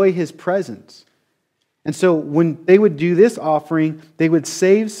enjoy His presence. And so when they would do this offering, they would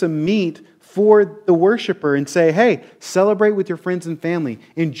save some meat for the worshiper and say, hey, celebrate with your friends and family.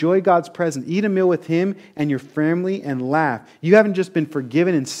 Enjoy God's presence. Eat a meal with Him and your family and laugh. You haven't just been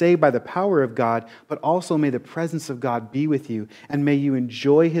forgiven and saved by the power of God, but also may the presence of God be with you. And may you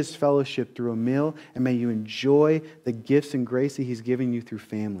enjoy His fellowship through a meal, and may you enjoy the gifts and grace that He's given you through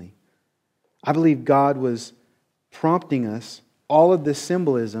family. I believe God was prompting us all of this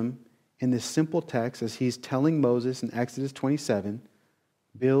symbolism in this simple text as He's telling Moses in Exodus 27,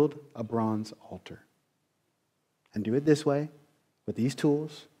 build a bronze altar. And do it this way, with these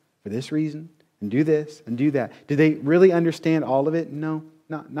tools, for this reason, and do this, and do that. Did they really understand all of it? No,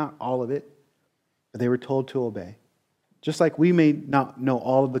 not all of it. But they were told to obey. Just like we may not know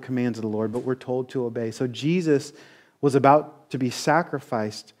all of the commands of the Lord, but we're told to obey. So Jesus was about to be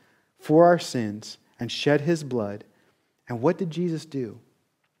sacrificed for our sins and shed His blood. And what did Jesus do?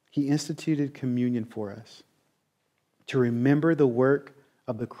 He instituted communion for us to remember the work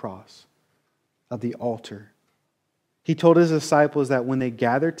of the cross, of the altar. He told His disciples that when they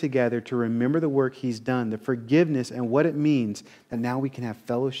gathered together to remember the work He's done, the forgiveness and what it means, that now we can have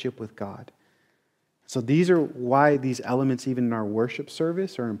fellowship with God. So these are why these elements, even in our worship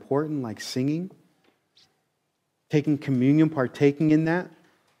service, are important, like singing, taking communion, partaking in that.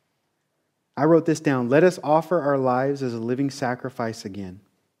 I wrote this down. Let us offer our lives as a living sacrifice again.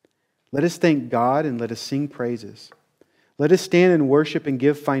 Let us thank God and let us sing praises. Let us stand and worship and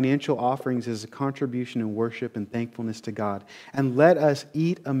give financial offerings as a contribution in worship and thankfulness to God. And let us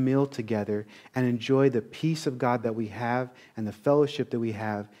eat a meal together and enjoy the peace of God that we have and the fellowship that we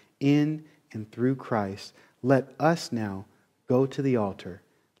have in and through Christ. Let us now go to the altar.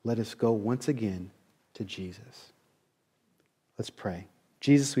 Let us go once again to Jesus. Let's pray.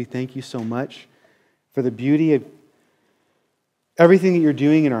 Jesus, we thank You so much for the beauty of everything that You're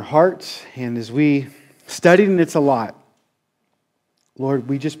doing in our hearts. And as we studied, and it's a lot, Lord,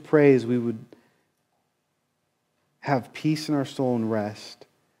 we just pray as we would have peace in our soul and rest,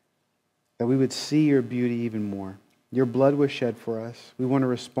 that we would see Your beauty even more. Your blood was shed for us. We want to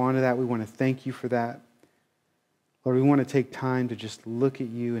respond to that. We want to thank You for that. Lord, we want to take time to just look at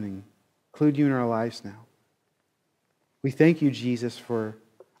You and include You in our lives now. We thank You, Jesus, for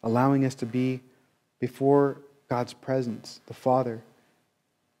allowing us to be before God's presence, the Father.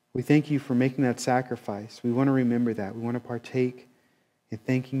 We thank You for making that sacrifice. We want to remember that. We want to partake in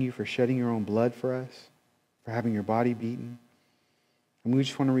thanking You for shedding Your own blood for us, for having Your body beaten. And we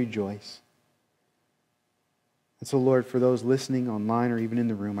just want to rejoice. And so, Lord, for those listening online or even in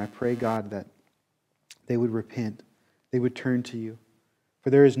the room, I pray, God, that they would repent. They would turn to You. For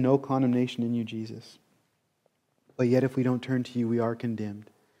there is no condemnation in You, Jesus. But yet if we don't turn to You, we are condemned.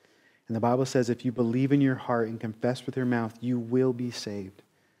 And the Bible says if you believe in your heart and confess with your mouth, you will be saved.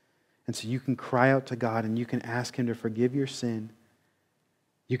 And so you can cry out to God and you can ask Him to forgive your sin.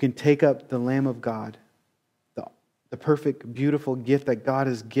 You can take up the Lamb of God, the perfect, beautiful gift that God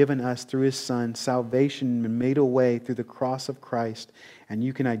has given us through His Son, salvation made a way through the cross of Christ, and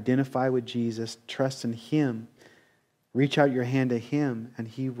you can identify with Jesus, trust in Him, reach out your hand to Him, and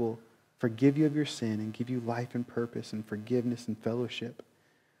He will forgive you of your sin and give you life and purpose and forgiveness and fellowship.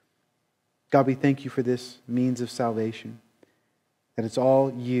 God, we thank you for this means of salvation, that it's all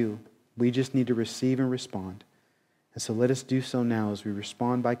you. We just need to receive and respond. And so let us do so now as we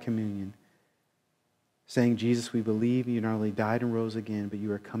respond by communion, saying, Jesus, we believe you not only died and rose again, but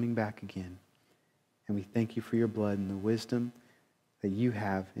you are coming back again. And we thank you for your blood and the wisdom that you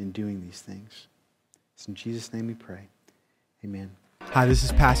have in doing these things. It's in Jesus' name we pray. Amen. Hi, this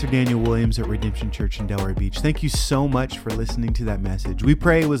is Pastor Daniel Williams at Redemption Church in Delray Beach. Thank you so much for listening to that message. We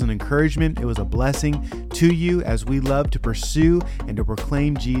pray it was an encouragement, it was a blessing to you as we love to pursue and to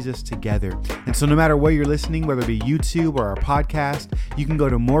proclaim Jesus together. And so no matter where you're listening, whether it be YouTube or our podcast, you can go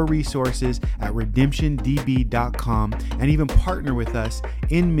to more resources at redemptiondb.com and even partner with us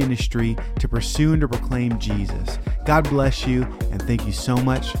in ministry to pursue and to proclaim Jesus. God bless you, and thank you so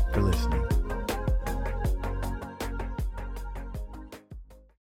much for listening.